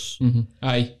course.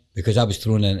 Aye. Because I was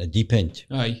thrown in at the deep end.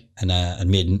 Aye. And I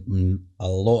made a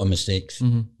lot of mistakes.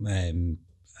 And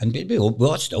we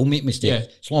all still make mistakes,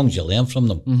 as long as you learn from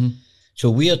them. So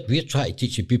we're trying to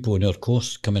teach the people in our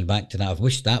course, coming back to that. I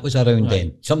wish that was around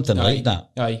then. Something like that.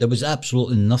 Aye. There was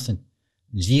absolutely nothing.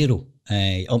 Zero.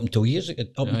 Up until years ago,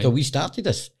 until we started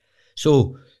this.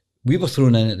 So we were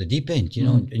thrown in at the deep end, you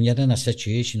know, and you're in a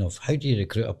situation of how do you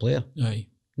recruit a player? Aye.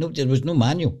 No, there was no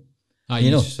manual. Aye,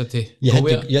 you know, you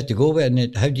had to go with it.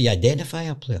 And how do you identify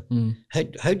a player?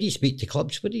 How do you speak to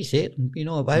clubs? What do you say to them? You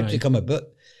know, how do you come about?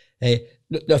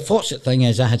 The fortunate thing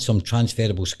is I had some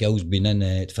transferable skills being in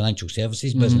the financial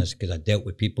services business, because I dealt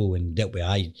with people and dealt with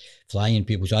high flying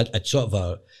people. So I sort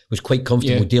of was quite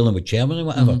comfortable dealing with chairman and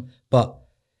whatever. But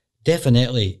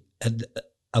definitely,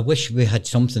 I wish we had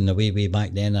something the way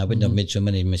back then. I wouldn't have made so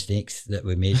many mistakes that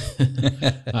we made.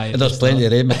 Aye, there's plenty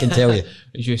of them, I can tell you.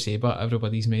 As you say, but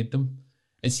everybody's made them.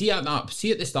 And see at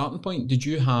the starting point,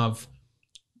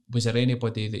 was there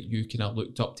anybody that you kind of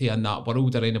looked up to in that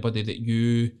world, or anybody that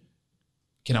you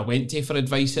kind of went to for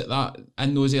advice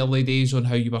in those early days on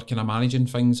how you were kind of managing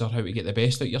things or how to get the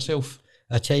best out yourself?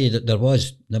 I tell you that there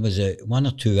was one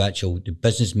or two actual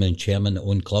businessmen and chairmen that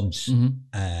own clubs,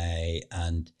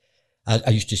 and I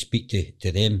used to speak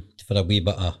to them for a wee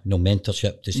bit of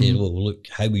mentorship to say, well, look,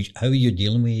 how are you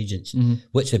dealing with agents?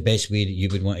 What's the best way that you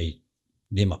would want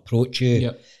them approach you?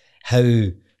 Yep.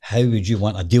 How would you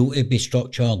want a deal to be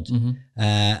structured?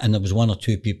 And there was one or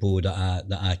two people that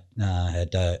I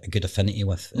had a good affinity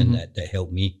with and that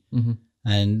helped me.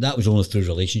 And that was only through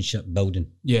relationship building.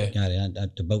 Yeah, I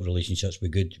had to build relationships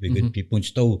with good people, and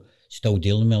still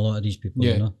dealing with a lot of these people.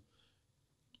 You know.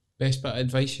 Best bit of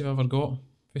advice you've ever got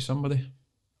for somebody?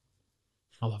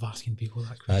 I love asking people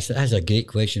that question. That's a great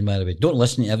question, by the way. Don't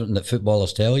listen to everything that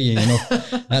footballers tell you, you know.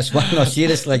 That's why, no,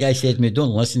 seriously, like I said to me, don't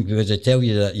listen, because they tell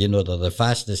you that, you know, they're the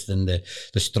fastest and the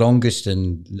strongest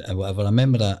and whatever. I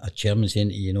remember a chairman saying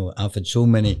to you know, I've had so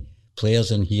many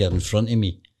players in here in front of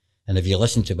me, and if you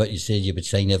listen to what you said, you would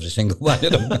sign every single one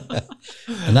of them.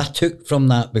 And I took from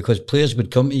that, because players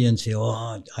would come to you and say,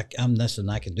 oh, I'm this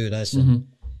and I can do this and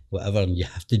whatever, and you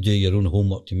have to do your own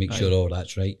homework to make sure all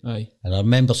that's right. And I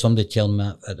remember somebody telling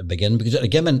me at the beginning, because at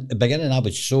the beginning I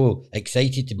was so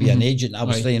excited to be an agent, I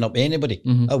was signing up anybody.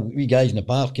 Oh, we guys in the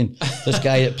park, and this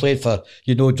guy that played for,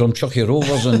 you know, Drumchucky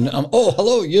Rovers, and oh,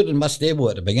 hello, you're in my stable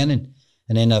at the beginning.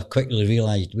 And then I quickly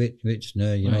realised, wait,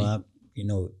 no, you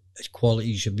know, it's quality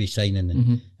you should be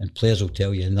signing, and players will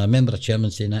tell you. And I remember a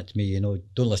chairman saying that to me, you know,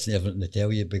 don't listen to everything they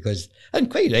tell you, because, and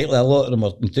quite rightly, a lot of them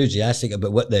are enthusiastic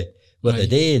about what they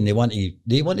do, and they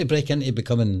want to break into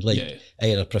becoming like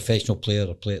either a professional player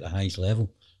or play at the highest level.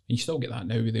 you still get that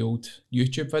now with the old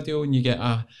YouTube video, and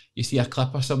you see a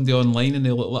clip of somebody online and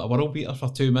they look like a world beater for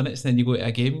 2 minutes, and then you go to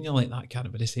a game and you're like, that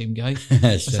can't be the same guy.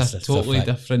 It's a totally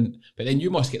different. But then you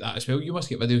must get that as well. You must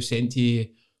get videos sent to you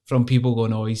from people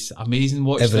going, oh, he's amazing,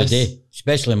 watch every this. day.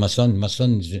 Especially my son. My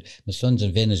son's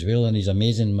in Venezuela and he's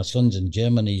amazing. My son's in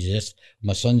Germany, he's just,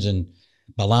 my son's in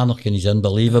Balanach and he's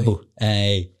unbelievable.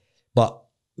 But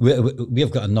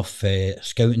we've got enough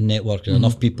scouting network and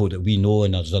enough people that we know,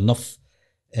 and there's enough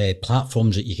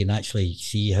platforms that you can actually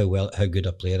see how good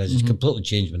a player is. It's completely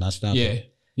changed when I started.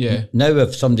 Yeah. Now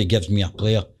if somebody gives me a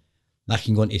player, I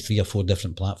can go into 3 or 4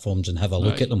 different platforms and have a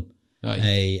look at them.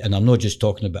 And I'm not just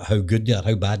talking about how good they are,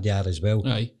 how bad they are as well.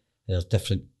 There's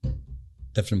different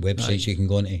websites you can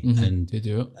go into, and they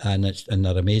do it, and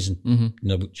they're amazing. And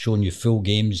they're showing you full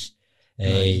games.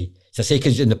 So I say,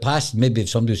 because in the past, maybe if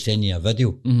somebody was sending you a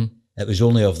video, it was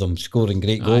only of them scoring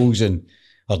great goals and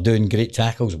or doing great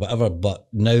tackles, whatever. But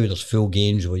now there's full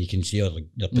games where you can see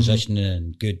their positioning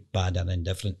and good, bad, and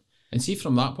indifferent. And see,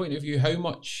 from that point of view, how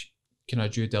much kind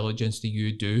of due diligence do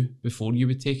you do before you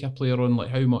would take a player on? Like,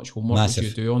 how much homework would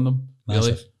you do on them?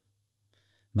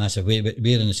 Massive.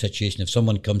 We're in a situation, if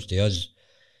someone comes to us,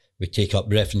 we take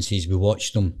up references, we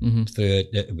watch them through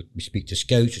it, we speak to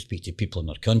scouts, we speak to people in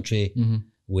our country,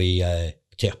 we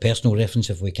take a personal reference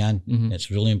if we can.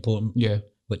 It's really important.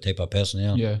 What type of person they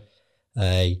are.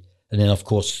 And then of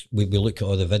course we look at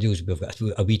all the videos. We've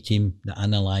got a wee team that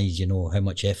analyse, how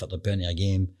much effort they put into a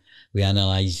game. We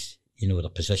analyse, their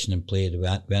position in play.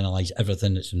 We analyse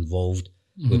everything that's involved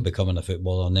with becoming a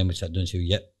footballer, and then we sit down and say,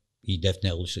 yep, he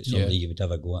definitely looks like somebody you would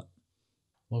have a go at.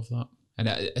 Love that. And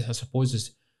I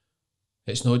suppose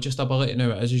it's not just ability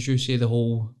now, it is, as you say, the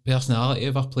whole personality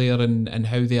of a player and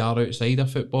how they are outside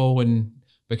of football. And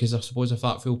because I suppose if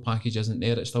that full package isn't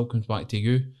there, it still comes back to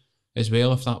you as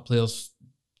well. If that player's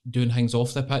doing things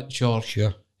off the pitch, or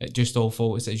it just all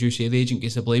falls, as you say, the agent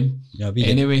gets the blame.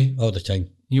 Anyway, all the time.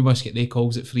 You must get the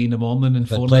calls at 3 a.m. and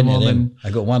 4 a.m. I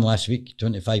got one last week,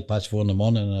 25 past 4 a.m,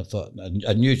 and I thought,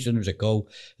 I knew as soon as a call,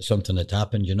 something had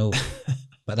happened,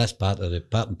 But that's part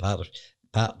and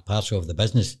parcel of the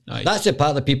business. That's the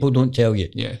part that people don't tell you.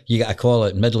 You get a call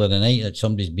at the middle of the night that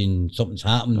something's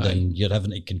happened and you're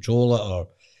having to control it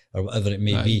or whatever it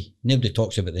may be. Nobody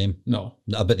talks about them. No.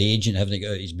 Not about the agent having to get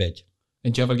out of his bed.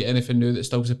 And do you ever get anything new that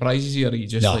still surprises you, or are you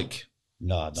just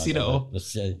seen it all?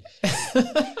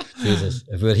 Jesus.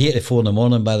 If we were here at 4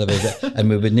 a.m, by the way, and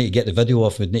we would need to get the video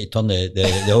off, we'd need to turn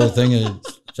the whole thing, and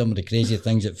some of the crazy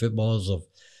things that footballers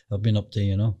have been up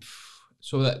to,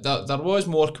 So that there was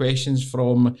more questions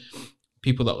from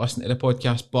people that listen to the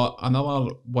podcast, but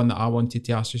another one that I wanted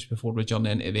to ask just before we jump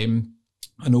into them,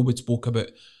 I know we spoke about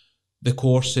the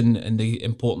course and the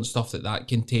important stuff that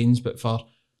contains, but for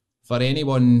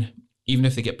anyone, even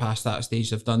if they get past that stage,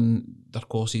 they've done their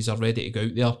courses, are ready to go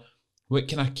out there, what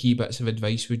kind of key bits of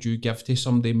advice would you give to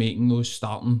somebody making those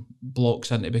starting blocks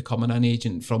into becoming an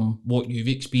agent from what you've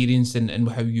experienced and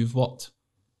how you've worked?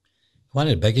 One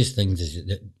of the biggest things is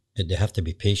that they have to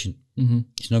be patient.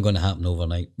 It's not going to happen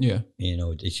overnight.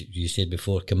 You said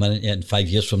before, come in 5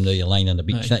 years from now, you're lying on the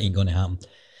beach. That ain't going to happen.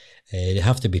 They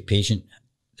have to be patient.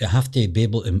 They have to be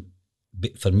able to,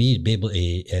 for me, be able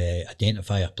to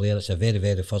identify a player. It's a very,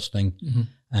 very first thing.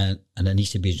 And it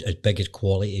needs to be as big as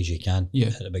quality as you can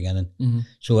at the beginning.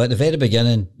 So at the very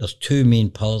beginning, there's 2 main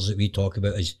pillars that we talk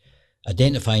about, is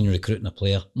identifying and recruiting a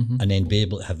player, and then be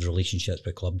able to have relationships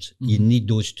with clubs. You need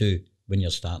those 2 when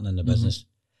you're starting in the business.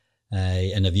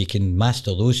 And if you can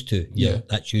master those 2,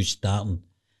 that's you starting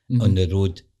on the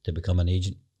road to become an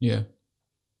agent.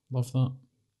 Love that.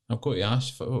 I've got to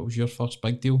ask, what was your first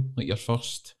big deal? Like your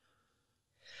first...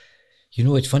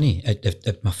 It's funny.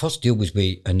 My first deal was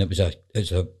and it was a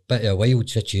bit of a wild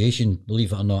situation,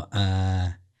 believe it or not.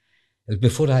 It was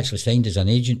before I actually signed as an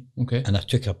agent. And I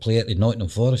took a player to Nottingham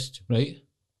Forest.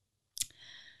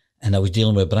 And I was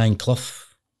dealing with Brian Clough.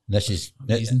 But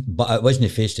it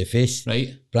wasn't face to face.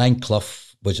 Brian Clough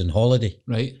was on holiday.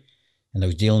 And I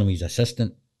was dealing with his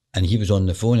assistant, and he was on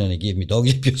the phone and he gave me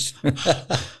dog's abuse.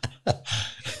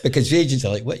 Because the agents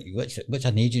are like, what's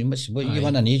an agent? You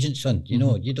want an agent, son? You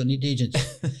don't need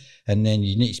agents. And then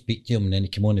you need to speak to him, and then he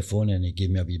came on the phone and he gave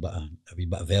me a wee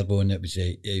bit of verbal, and it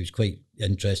was quite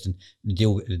interesting. The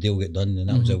deal got done, and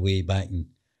that was a way back in,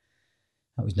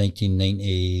 that was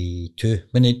 1992,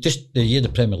 when the year the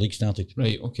Premier League started.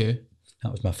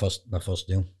 That was my first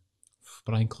deal.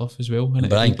 Brian Clough as well.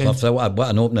 Brian Clough, what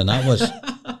an opening that was.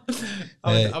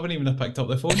 I wouldn't even have picked up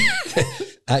the phone.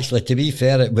 Actually, to be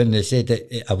fair, when they said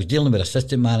that, I was dealing with an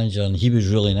assistant manager, and he was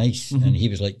really nice, and he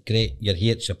was like, great, you're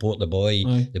here to support the boy.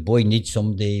 The boy needs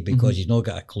somebody because he's not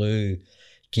got a clue.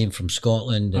 came from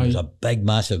Scotland. It Aye. was a big,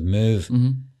 massive move.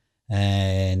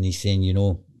 And he's saying, you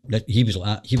know, that he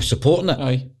was supporting it.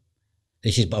 Aye.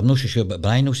 He says, but I'm not so sure what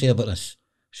Brian will say about this.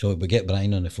 So we get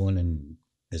Brian on the phone, and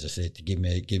as I said, to give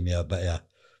me a bit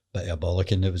of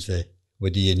bollocking. It was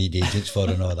what do you need agents for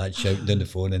and all that shouting down the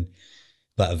phone,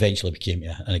 but eventually we came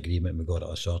to an agreement and we got it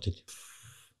all sorted.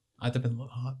 I'd have been like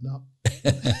that.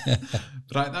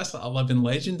 Right, that's like a living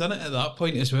legend, isn't it? At that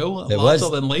point as well, It larger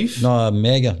was than life. No,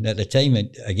 mega at the time.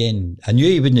 Again, I knew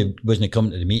he wasn't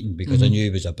coming to the meeting because I knew he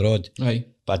was abroad. Aye.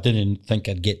 But I didn't think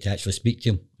I'd get to actually speak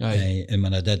to him. Aye. And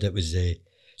when I did, it was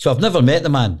so I've never met the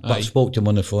man, but Aye. I spoke to him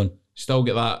on the phone. Still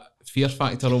get that fear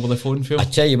factor over the phone, Phil. I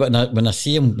tell you what, when I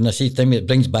see him, when I see things, it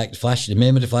brings back the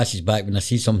memory flashes back. When I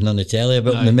see something on the telly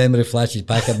about him, the memory flashes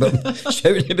back about him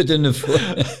shouting about down the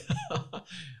phone.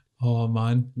 Oh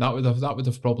man, that would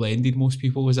have probably ended most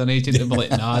people as an agent. They'd be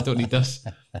like, nah, I don't need this.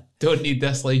 Don't need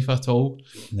this life at all.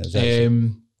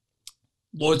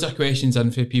 Loads of questions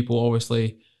in for people,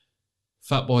 obviously.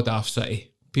 Football Daft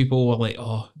City. People were like,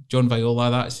 oh, John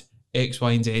Viola, that's X,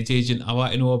 Y and Z's agent. I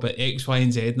want to know about X, Y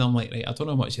and Z. And I'm like, right, I don't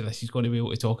know how much of this he's going to be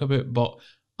able to talk about, but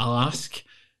I'll ask.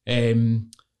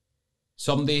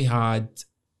 Somebody had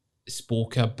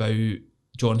spoke about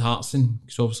John Hartson,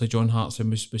 because obviously John Hartson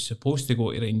was supposed to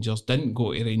go to Rangers, didn't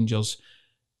go to Rangers,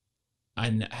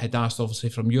 and had asked, obviously,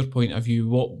 from your point of view,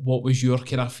 what was your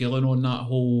kind of feeling on that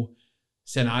whole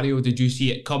scenario? Did you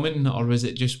see it coming, or was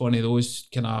it just one of those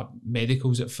kind of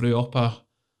medicals that threw up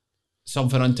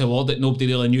something untoward that nobody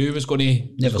really knew was going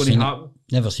to happen?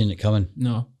 Never seen it coming.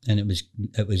 No. And it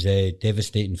was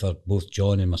devastating for both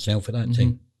John and myself at that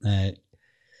time.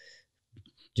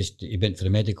 Just he went for the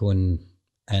medical and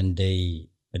it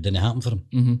didn't happen for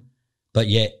him. But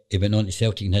yet he went on to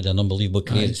Celtic and had an unbelievable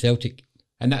career at Celtic.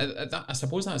 And I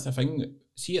suppose that's the thing.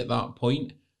 See, at that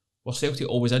point, were Celtic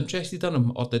always interested in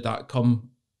him, or did that come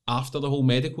after the whole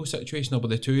medical situation, or were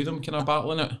the two of them kind of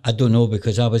battling it? I don't know,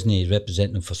 because I wasn't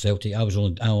representing him for Celtic. I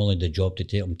only had the job to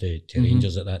take him to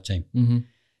Rangers at that time.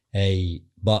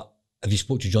 But if you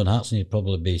spoke to John Hartson, he'd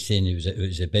probably be saying it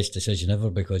was the best decision ever,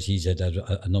 because he's had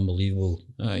an unbelievable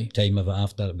time of it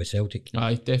after it with Celtic.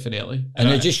 Aye, definitely. And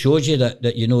it just shows you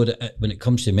that you know that when it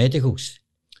comes to medicals,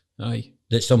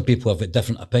 that some people have got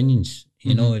different opinions.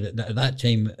 You know, at that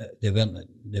time they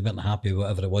weren't happy with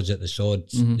whatever it was that they saw,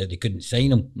 that they couldn't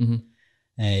sign him.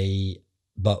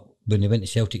 But when they went to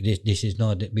Celtic, they says,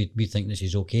 no, we think this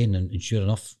is okay, and sure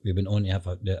enough, we went on to have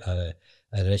a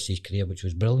rest of his career, which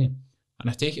was brilliant. And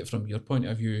I take it from your point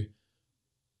of view,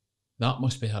 that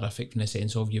must be horrific in the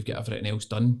sense of you've got everything else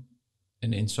done,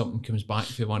 and then something comes back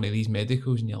for one of these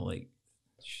medicals, and you're like,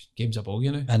 game's a ball,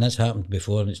 you know. And that's happened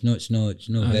before, and it's not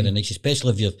very nice,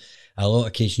 especially if you've a lot of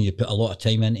occasions you put a lot of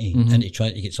time into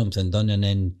trying to get something done, and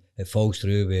then it falls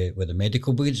through with the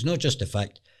medical. But it's not just the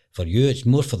fact for you; it's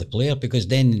more for the player, because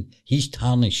then he's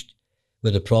tarnished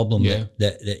with the problem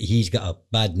that he's got a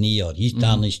bad knee, or he's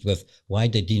tarnished with why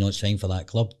did he not sign for that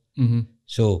club?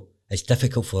 So it's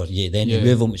difficult for you then to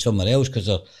move on to somewhere else, because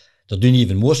they're doing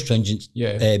even more stringent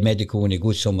medical when he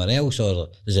goes somewhere else, or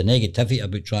there's a negativity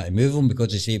about trying to move him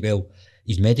because they say, well,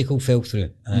 his medical fell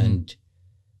through, and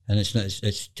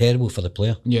it's terrible for the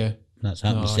player. Yeah, that's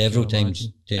happened several times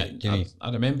to me.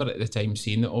 I remember at the time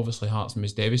seeing that obviously Hartson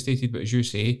was devastated, but as you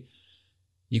say,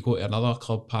 you go to another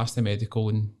club past the medical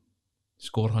and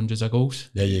score hundreds of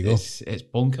goals. There you go. It's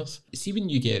bonkers. See, when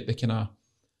you get the kind of,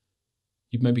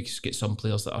 you maybe get some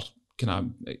players that are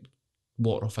kind of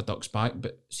water off a duck's back,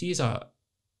 but see,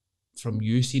 from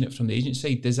you seeing it from the agent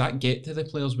side, does that get to the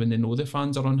players when they know the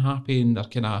fans are unhappy and they're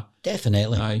kind of...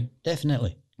 Definitely. I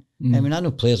mean, I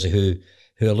know players who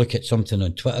look at something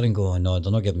on Twitter and go, oh, no,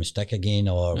 they're not giving me stick again,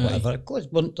 or whatever. Of course,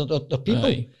 they're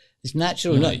people. It's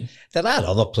natural. There are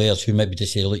other players who maybe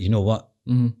just say, look, you know what,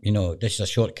 you know, this is a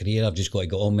short career, I've just got to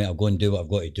get on with it, I'll go and do what I've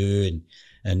got to do,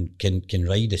 and can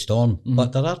ride the storm.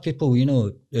 But there are people, you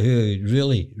know, who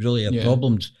really have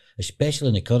problems, especially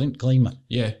in the current climate,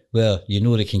 where you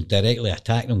know they can directly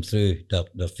attack them through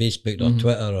their Facebook or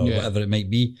Twitter or whatever it might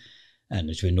be. And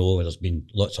as we know, there's been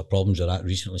lots of problems with that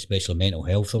recently, especially mental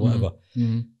health or whatever.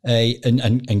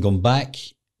 And going back,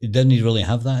 it didn't really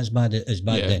have that as bad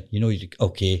then. You know,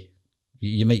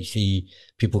 you might see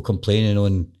people complaining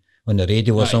on the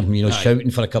radio or something, you know,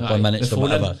 shouting for a couple of minutes or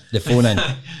whatever. The phone in.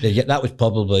 That was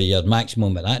probably your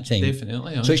maximum at that time.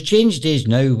 Definitely. So it's changed days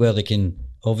now where they can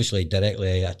obviously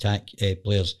directly attack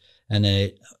players, and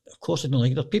of course, they're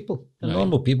like, they're people, they're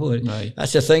normal people.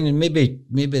 That's the thing, and maybe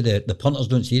the punters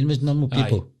don't see them as normal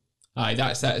people.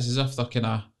 That's it. It's as if they're kind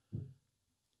of,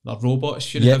 they're robots,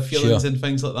 should have feelings and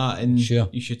things like that, and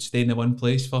you should stay in the one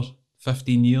place for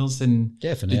 15 years. And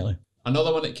definitely.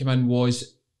 Another one that came in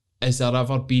was has there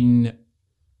ever been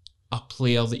a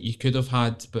player that you could have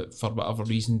had, but for whatever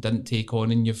reason didn't take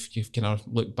on, and you've kind of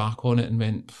looked back on it and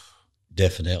went,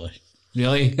 Definitely.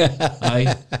 Really?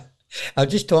 Aye. I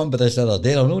was just talking about this the other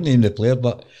day. I won't name the player,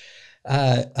 but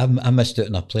I missed out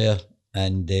on a player,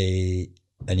 and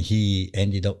he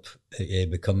ended up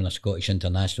becoming a Scottish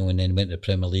international, and then went to the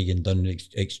Premier League and done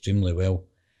extremely well.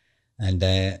 And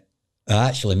I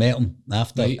actually met him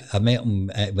after. Right. I met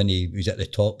him when he was at the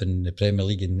top in the Premier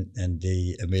League, and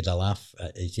I made a laugh.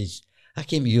 He says, I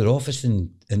came to your office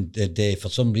and for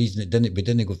some reason we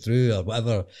didn't go through or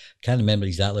whatever. Can't remember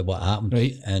exactly what happened.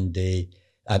 Right. And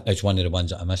it's one of the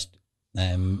ones that I missed.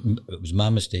 It was my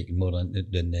mistake more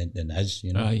than his,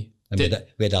 you know. Aye. And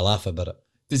we had a laugh about it.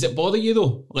 Does it bother you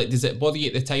though? Like, does it bother you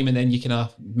at the time and then you kind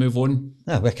of move on?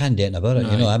 No, we can't do anything about it.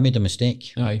 Aye. You know, I made a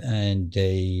mistake. Aye. And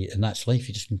that's life.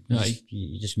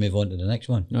 You just move on to the next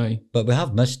one. Aye. But we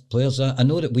have missed players. I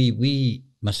know that we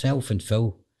myself and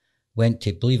Phil went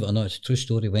to, believe it or not, it's a true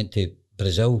story, went to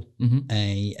Brazil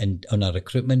and on a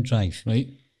recruitment drive.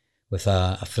 Right. With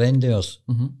a friend of ours.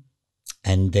 Mm-hmm.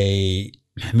 And we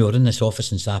were in this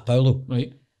office in Sao Paulo.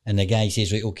 Right. And the guy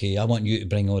says, right, okay, I want you to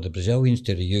bring all the Brazilians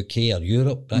to the UK or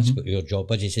Europe. That's what your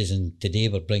job is. He says, and today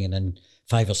we're bringing in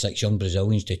 5 or 6 young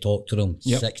Brazilians to talk to them,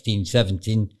 16,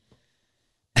 17.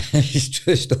 It's a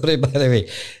true story, by the way.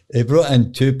 They brought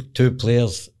in two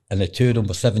players, and the 2 of them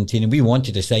were 17, and we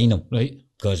wanted to sign them. Right.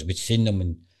 Because we'd seen them,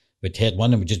 and we'd heard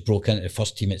one of them just broke into the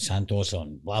first team at Santos,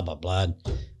 and blah, blah, blah. And,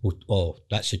 oh,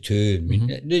 that's the 2. I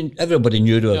mean, everybody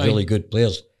knew they were really good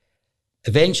players.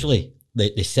 Eventually,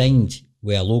 they signed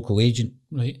with a local agent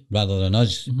rather than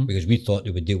us, because we thought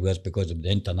they would deal with us because of the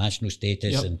international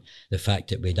status and the fact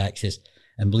that we had access.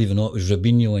 And believe it or not, it was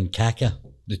Robinho and Kaká,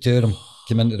 the 2 of them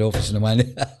came into the office and went.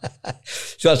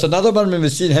 So that's another one when we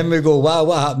seen him, we go, wow,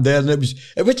 what happened there? And it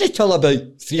was just till about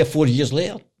 3 or 4 years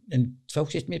later, and Phil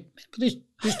says to me, remember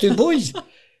these 2 boys?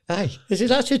 Aye. He says,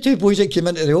 that's the 2 boys that came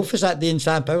into the office that day in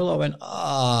Sao Paulo. I went,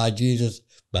 Jesus.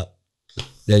 But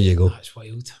there you go. That's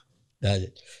wild.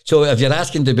 So if you're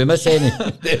asking, did we miss any?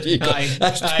 There you go.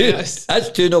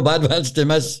 That's 2 no bad ones to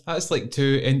miss. That's like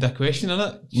 2 end of question, isn't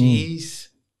it? Jeez.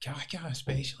 Kaká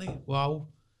especially. Wow.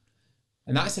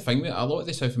 And that's the thing, a lot of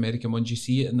the South American ones, you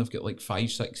see it and they've got like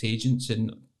 5, 6 agents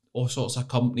and all sorts of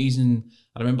companies, and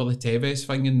I remember the Tevez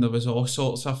thing and there was all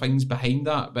sorts of things behind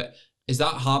that. But is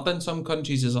that hard in some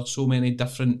countries? Is there so many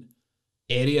different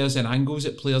areas and angles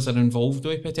that players are involved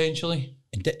with potentially?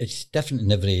 It's different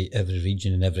in every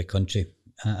region and every country.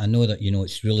 I know that, you know,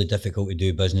 it's really difficult to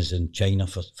do business in China,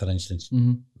 for instance,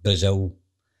 Brazil,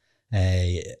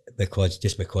 because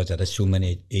there is so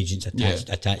many agents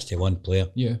attached to one player.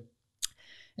 Yeah.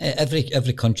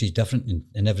 Every country is different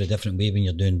in every different way when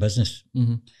you're doing business.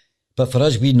 But for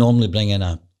us, we normally bring in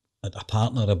a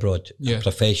partner abroad, a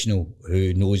professional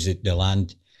who knows the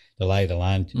land, the lie of the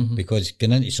land, because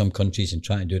going into some countries and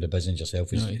trying to do the business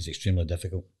yourself is extremely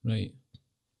difficult. Right.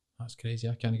 That's crazy.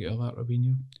 I can't get all that,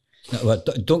 Robinho. No, well,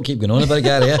 don't keep going on about it,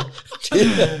 Gary.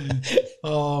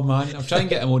 Oh man, I'll try and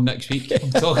get him on next week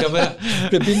and talk about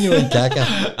it. Robinho and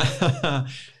Kaká.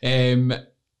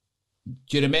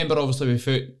 Do you remember, obviously,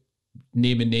 without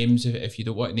naming names, if you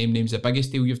don't want to name names, the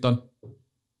biggest deal you've done?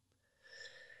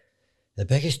 The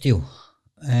biggest deal?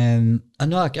 I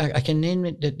know I can name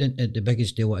the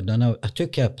biggest deal what I've done. I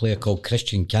took a player called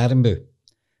Christian Karembeu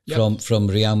from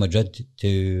Real Madrid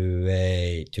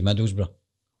to Middlesbrough.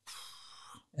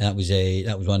 That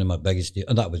was one of my biggest deals.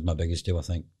 That was my biggest deal, I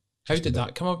think. How did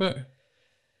that come about?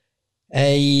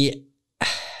 I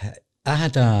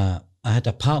had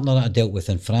a partner that I dealt with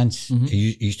in France who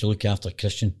used to look after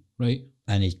Christian. Right.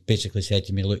 And he basically said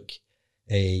to me, look,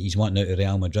 he's wanting out of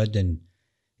Real Madrid and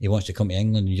he wants to come to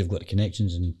England and you've got the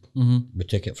connections, and we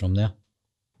took it from there.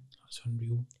 That's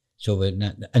unreal. So,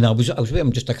 and I was with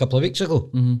him just a couple of weeks ago.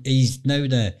 He's now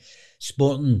the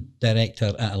sporting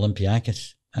director at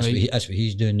Olympiacos. That's what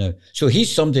he's doing now. So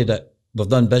he's somebody that we've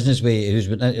done business with, who's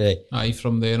been into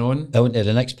from then on. I went to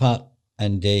the next part,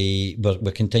 and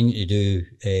we're continuing to do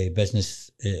business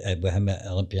with him at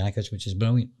Olympiacos, which is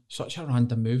brilliant. Such a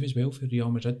random move as well for Real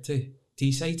Madrid to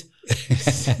Teesside.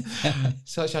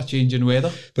 Such a change in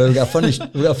weather. But we got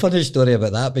a funny story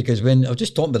about that, because when I was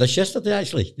just talking about this yesterday,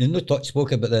 actually,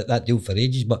 spoke about that deal for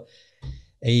ages, but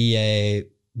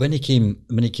when he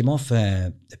came off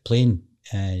the plane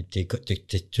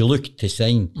to look to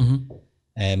sign,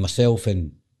 myself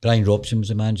and Brian Robson was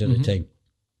the manager at the time,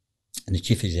 and the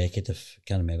chief executive,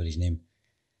 can't remember his name,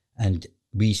 and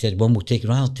we said, well,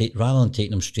 rather than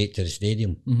taking them straight to the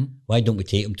stadium, why don't we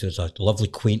take them to a lovely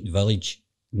quaint village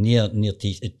near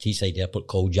Teesside Airport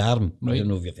called Jarm. Right. I don't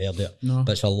know if you've heard it, but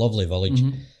it's a lovely village.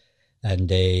 And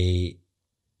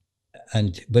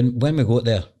when we got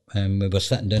there, we were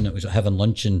sitting down, it was having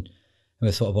lunch, and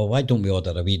we thought, well, why don't we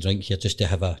order a wee drink here just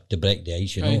to break the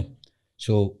ice, you know?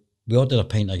 So we ordered a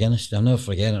pint of Guinness. I'll never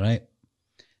forget it, right?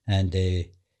 And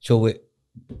so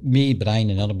me, Brian,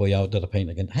 and another boy ordered a pint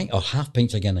of Guinness, or half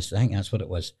pints of Guinness. I think that's what it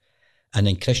was. And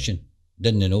then Christian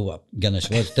didn't know what Guinness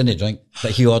was, didn't drink,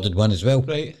 but he ordered one as well.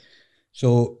 Right.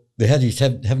 So they had he's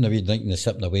having a wee drink and they're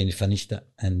sipping away, and he finished it,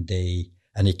 and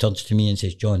he turns to me and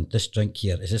says, John, this drink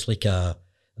here, is this like a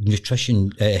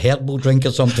nutrition herbal drink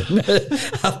or something?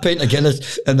 Half pint of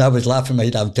Guinness. And I was laughing my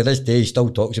head off. To this day he still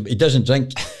talks about, he doesn't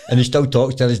drink, and he still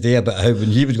talks to this day about how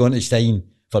when he was going to sign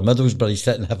for Middlesbrough, he's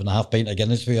sitting having a half pint of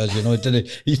Guinness for us, you know.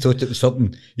 He thought it was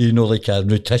something, you know, like a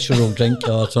nutritional drink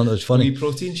or something. It was funny. A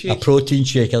protein shake? A protein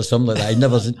shake or something like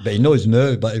that. But he knows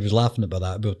now, but he was laughing about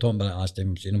that. We were talking about it last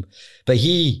time we seen him. But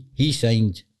he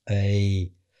signed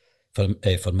for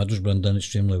Middlesbrough and done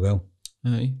extremely well.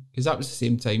 Aye, because that was the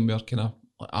same time where kind of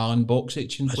Alan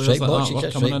Boxic and players right, like Boxic, that were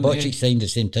that's coming right. in. Boxic signed the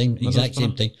same time, exact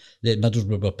same Middlesbrough. time. The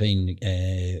Middlesbrough were paying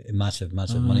massive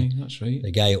money. That's right.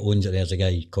 The guy who owns it, there's a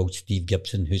guy called Steve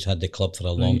Gibson who's had the club for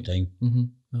a long time. Mm-hmm.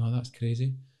 Oh, that's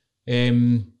crazy.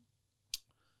 A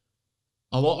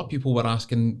lot of people were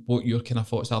asking what your kind of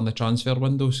thoughts are on the transfer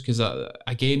windows, because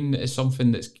again, it's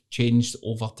something that's changed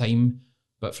over time.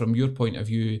 But from your point of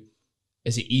view,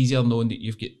 is it easier knowing that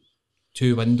you've got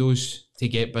 2 windows to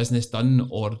get business done,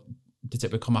 or does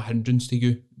it become a hindrance to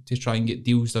you to try and get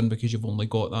deals done because you've only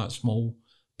got that small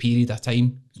period of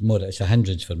time? It's a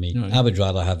hindrance for me. Right. I would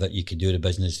rather have that you could do the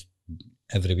business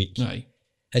every week. Aye.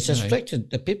 It's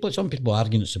restricted. Some people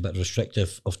argue it's a bit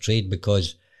restrictive of trade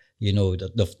because, you know,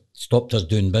 they've stopped us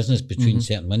doing business between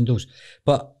certain windows.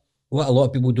 But what a lot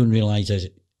of people don't realise is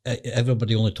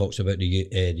everybody only talks about the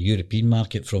European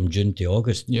market from June to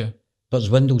August. Yeah. But there's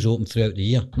windows open throughout the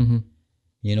year. Mm-hmm.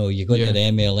 You know, you go to the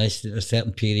MLS at a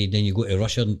certain period, then you go to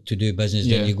Russia to do business,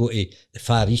 then you go to the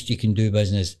Far East, you can do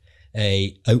business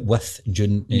out with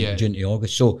June to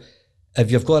August. So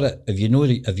if you've got it, if you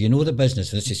know the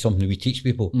business, and this is something we teach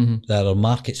people, there are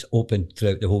markets open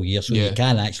throughout the whole year, so you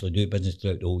can actually do business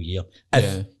throughout the whole year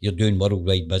if you're doing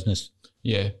worldwide business.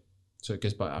 Yeah. So it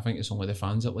goes back, I think it's only the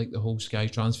fans that like the whole Sky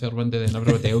transfer window, then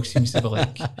everybody else seems to be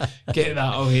like, get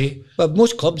that away. But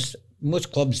most clubs,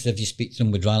 if you speak to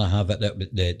them, would rather have it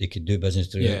that they could do business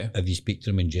through. If you speak to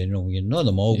them in general, you know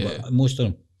them all, but most of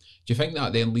them. Do you think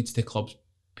that then leads to clubs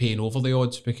paying over the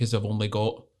odds because they've only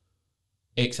got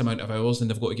X amount of hours and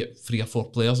they've got to get 3 or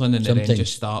 4 players in, and then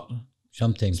just start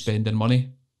spending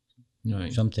money?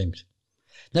 Right. Sometimes.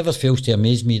 Never fails to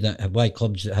amaze me that why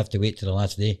clubs have to wait to the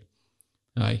last day.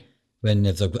 Aye. When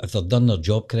if they've done their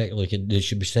job correctly, they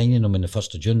should be signing them on the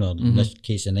 1st of June, or in this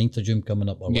case the 9th of June coming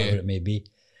up, or whatever it may be.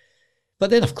 But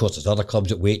then, of course, there's other clubs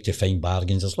that wait to find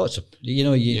bargains. There's lots of,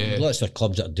 lots of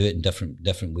clubs that do it in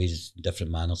different ways,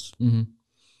 different manners. Mm-hmm.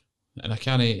 And I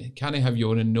can't have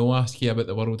you on and no ask you about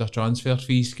the world of transfer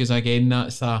fees, because again,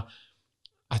 that's a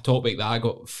topic that I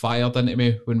got fired into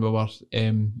me when we were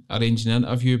arranging an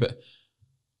interview. But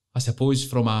I suppose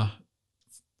from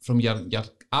your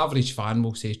average fan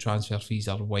will say transfer fees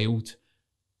are wild,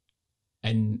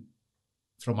 and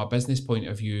from a business point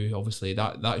of view, obviously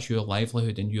that's your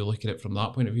livelihood and you look at it from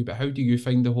that point of view. But how do you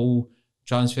find the whole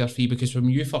transfer fee? Because when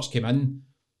you first came in,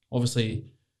 obviously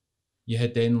you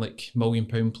had then like £1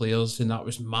 million players, and that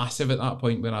was massive at that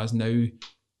point, whereas now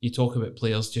you talk about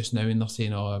players just now and they're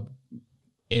saying,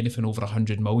 anything over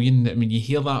 100 million. I mean, you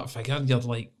hear that figure and you're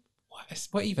like,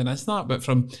 what even is that? But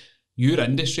from your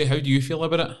industry, how do you feel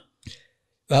about it?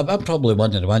 Well, I'm probably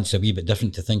one of the ones a wee bit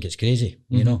different to think it's crazy,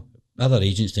 you know. Other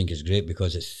agents think it's great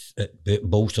because it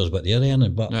bolsters what they're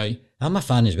earning, but I'm a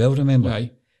fan as well, remember.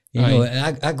 You know,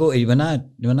 I go to,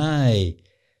 when I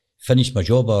finish my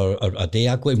job or a day,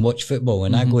 I go and watch football,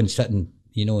 and I go and sit and,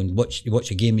 you know, and watch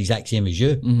a game the exact same as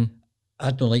you.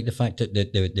 I don't like the fact that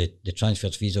the transfer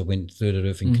fees have went through the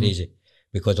roof and crazy,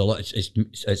 because a lot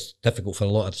it's difficult for a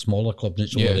lot of the smaller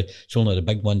clubs, and it's only the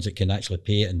big ones that can actually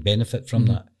pay it and benefit from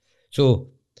that. So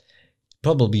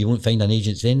probably you won't find an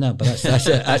agent saying that, but that's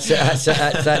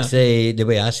the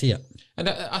way I see it. And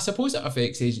I suppose it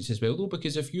affects agents as well, though,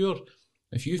 because if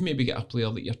you've maybe got a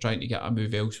player that you're trying to get a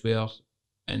move elsewhere,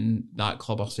 and that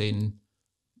club are saying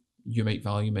you might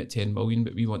value him at 10 million,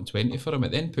 but we want 20 for him,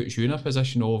 it then puts you in a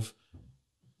position of,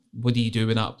 what do you do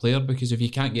with that player? Because if you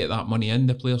can't get that money in,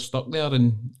 the player's stuck there,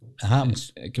 and it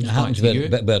happens. It happens where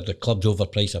the clubs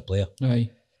overprice a player. Aye.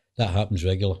 That happens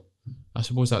regular. I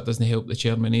suppose that doesn't help the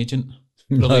chairman agent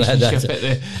No,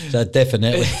 relationship that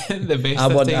definitely. the best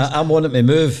of times. I want him to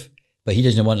move, but he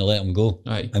doesn't want to let him go.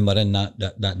 Aye. And we're in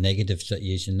that negative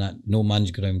situation, that no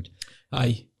man's ground.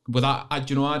 Aye. with that,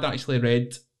 do you know, I'd actually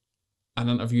read an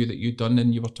interview that you'd done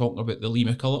and you were talking about the Lee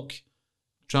McCulloch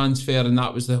transfer, and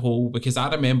that was the whole, because I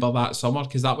remember that summer,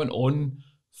 because that went on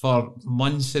for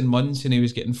months and months and he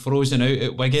was getting frozen out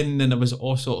at Wigan and there was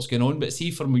all sorts going on. But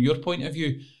see, from your point of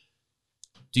view,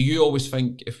 do you always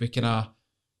think if we kind of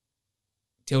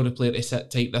tell the player to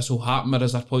sit tight, this will happen, or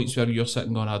is there points where you're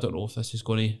sitting going, I don't know if this is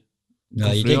going to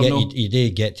No, you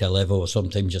did get to a level where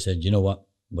sometimes you said, you know what,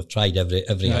 we've tried every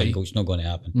angle, it's not going to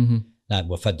happen. Mm-hmm.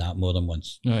 We've had that more than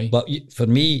once. Aye. But for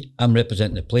me, I'm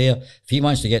representing the player. If he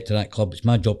wants to get to that club, it's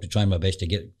my job to try my best to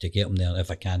get him there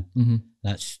if I can. Mm-hmm.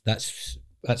 That's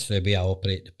the way I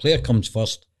operate. The player comes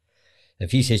first.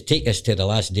 If he says, take us to the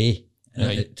last day,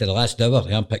 to the last hour,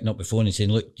 I'm picking up the phone and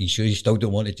saying, look, you sure you still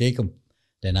don't want to take him?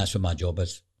 Then that's what my job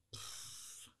is.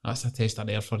 That's a test of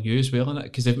air for you as well, isn't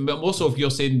it? Because most of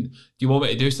you're saying, do you want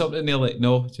me to do something? And they're like,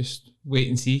 no, just wait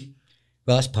and see.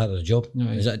 Well, that's part of the job.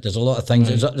 Right. There's a lot of things.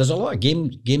 Right. There's a lot of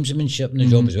gamesmanship in the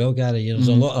job as well, Gary. There's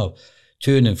a lot of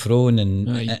to and fro, and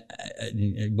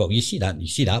well, you see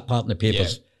that part in the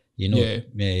papers. Yeah. You know,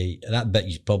 that bit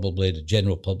is probably the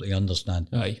general public understand.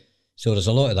 Aye. So there's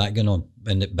a lot of that going on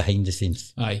behind the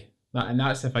scenes. Aye. And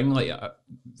that's the thing. Like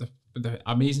the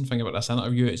amazing thing about this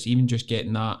interview, it's even just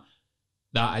getting that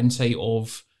insight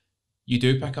of, you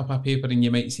do pick up a paper and you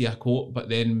might see a quote, but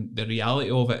then the reality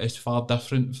of it is far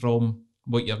different from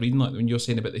what you're reading. Like when you're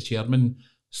saying about the chairman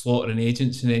slaughtering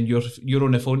agents, and then you're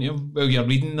on the phone to him while you're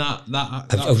reading that.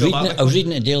 I was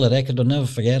reading the Daily Record. I'll never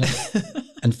forget it.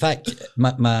 In fact,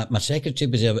 my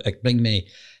secretary was there, bring me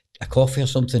a coffee or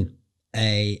something,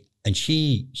 and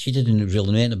she didn't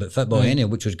really know anything about football anyway,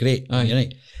 which was great.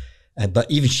 Right?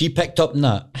 But even she picked up on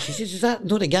that. She says, is that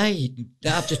not the guy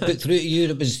that I've just put through to you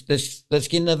that was that's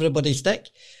getting everybody stick?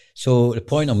 So the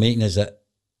point I'm making is that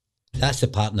that's the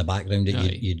part in the background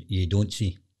that you don't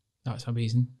see. That's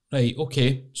amazing. Right,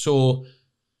 okay. So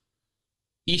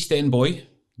East End boy.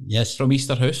 Yes. From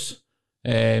Easterhouse.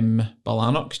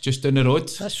 Ballanocks, just down the road.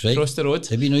 That's right. Across the road.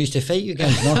 Have you not used to fight, you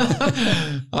guys? No?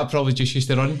 I probably just used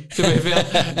to run, to be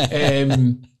fair.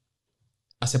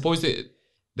 I suppose that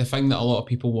the thing that a lot of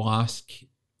people will ask,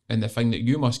 and the thing that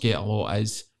you must get a lot,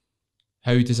 is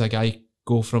how does a guy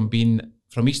go from being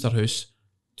from Easterhouse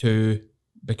to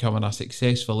becoming a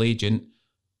successful agent,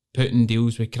 putting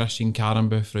deals with Christian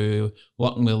Karembeu through,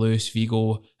 working with Luis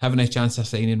Figo, having a chance of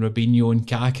signing Robinho and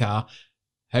Kaká?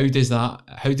 How does that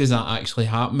actually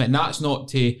happen? And that's not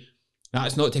to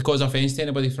cause offence to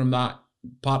anybody from that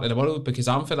part of the world, because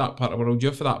I'm for that part of the world,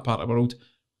 you're for that part of the world.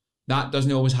 That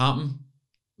doesn't always happen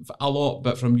a lot,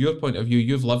 but from your point of view,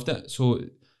 you've lived it. So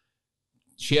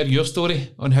share your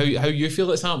story on how you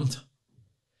feel it's happened.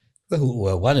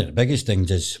 Well, one of the biggest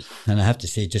things is, and I have to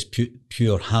say, just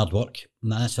pure hard work.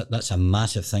 And that's a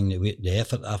massive thing, the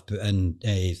effort I've put in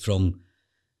from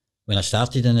when I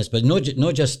started in this, but not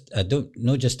just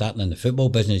starting in the football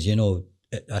business. You know,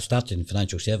 I started in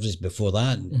financial services before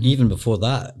that. Mm-hmm. Even before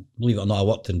that, believe it or not, I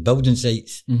worked in building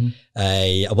sites. Mm-hmm.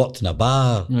 I worked in a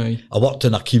bar. Right. I worked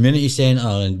in a community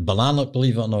centre in Ballanloch,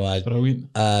 believe it or not.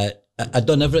 Brilliant. I'd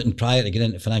done everything prior to getting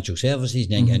into financial services,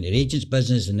 and then get into the agents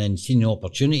business, and then seen the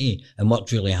opportunity and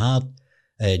worked really hard,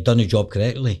 done the job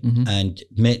correctly, and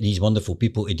met these wonderful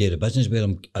people to do the business with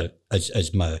them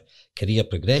as my career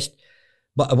progressed.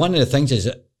 But one of the things is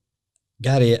that,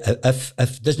 Gary, if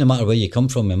it doesn't matter where you come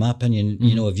from, in my opinion,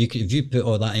 you know, if you put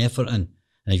all that effort in,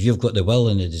 and if you've got the will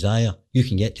and the desire, you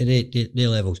can get to the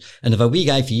levels. And if a wee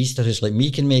guy for Easterhouse like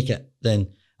me can make it,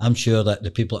 then I'm sure that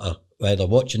the people that are either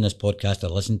watching this podcast or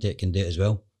listening to it can do it as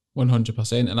well.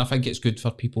 100%. And I think it's good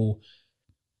for people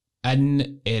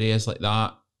in areas like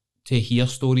that to hear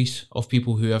stories of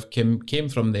people who have came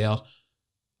from there,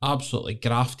 absolutely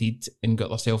grafted, and got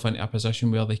themselves into a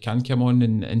position where they can come on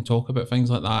and talk about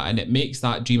things like that. And it makes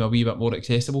that dream a wee bit more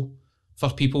accessible for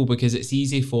people, because it's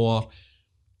easy for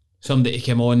somebody to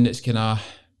come on that's kind of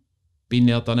been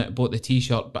there, done it, bought the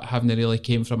t-shirt, but haven't really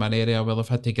came from an area where they've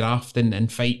had to graft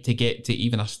and fight to get to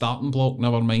even a starting block,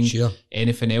 never mind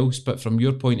anything else. But from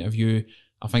your point of view,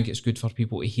 I think it's good for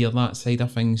people to hear that side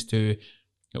of things too.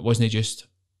 It wasn't just,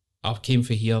 I came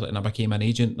for here and I became an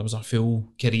agent. There was a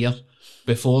full career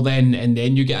before then, and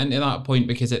then you get into that point,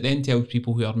 because it then tells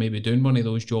people who are maybe doing one of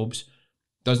those jobs,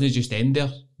 doesn't it just end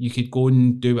there? You could go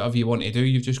and do whatever you want to do.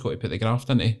 You've just got to put the graft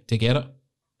into to get it.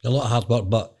 A lot of hard work,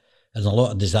 but there's a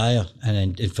lot of desire,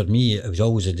 and for me, it was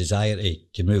always a desire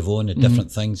to move on to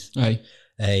different things. Aye.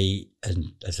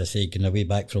 And as I say, going away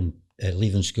back from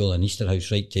leaving school in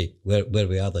Easterhouse right to where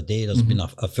we are today, there's been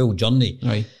a full journey.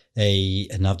 Aye.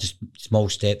 And I've just small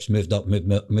steps, moved up.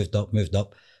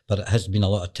 But it has been a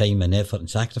lot of time and effort and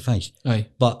sacrifice. Aye.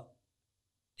 But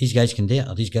these guys can do it,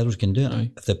 or these girls can do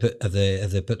it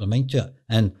if they put their mind to it.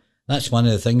 And that's one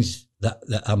of the things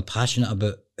that I'm passionate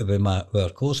about our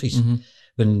courses.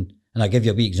 And I give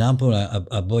you a wee example.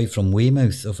 A boy from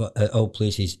Weymouth, of all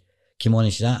places, came on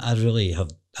and said, I really have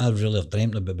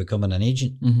dreamt about becoming an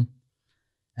agent.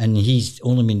 And he's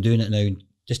only been doing it now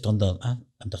just under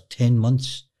 10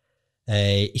 months.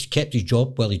 He's kept his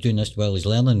job while he's doing this, while he's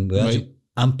learning.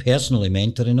 I'm personally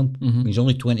mentoring him. He's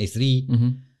only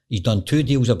 23. He's done 2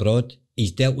 deals abroad.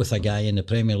 He's dealt with a guy in the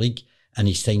Premier League, and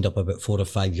he's signed up about 4 or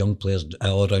 5 young players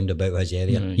all around about his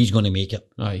area. He's going to make it.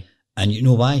 And you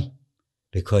know why?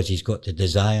 Because he's got the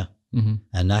desire.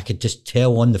 And I could just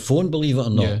tell on the phone, believe it or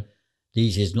not,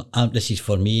 this is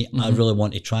for me. I really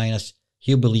want to try this.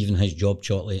 He'll be leaving his job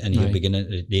shortly, and he'll be getting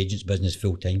into the agent's business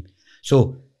full time.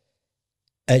 So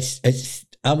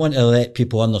I want to let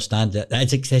people understand that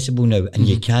it's accessible now, and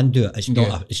you can do it.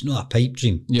 It's not a pipe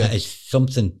dream. It is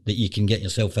something that you can get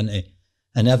yourself into.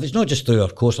 And if it's not just through our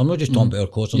course, I'm not just talking about our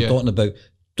course. I'm talking about,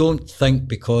 don't think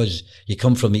because you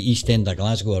come from the East End of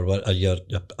Glasgow or you're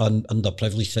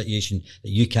underprivileged situation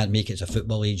that you can't make it as a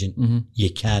football agent.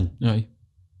 You can.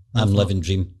 I'm living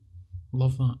dream.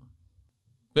 Love that.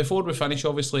 Before we finish,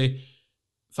 obviously,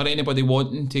 for anybody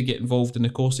wanting to get involved in the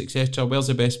course, etc., where's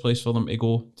the best place for them to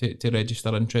go to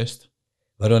register interest?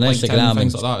 We're on LinkedIn, Instagram,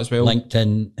 things like that as well.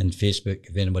 LinkedIn and Facebook,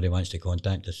 if anybody wants to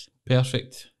contact us.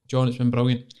 Perfect. John, it's been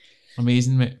brilliant.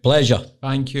 Amazing, mate. Pleasure.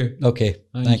 Thank you. Okay.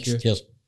 Thanks. Cheers.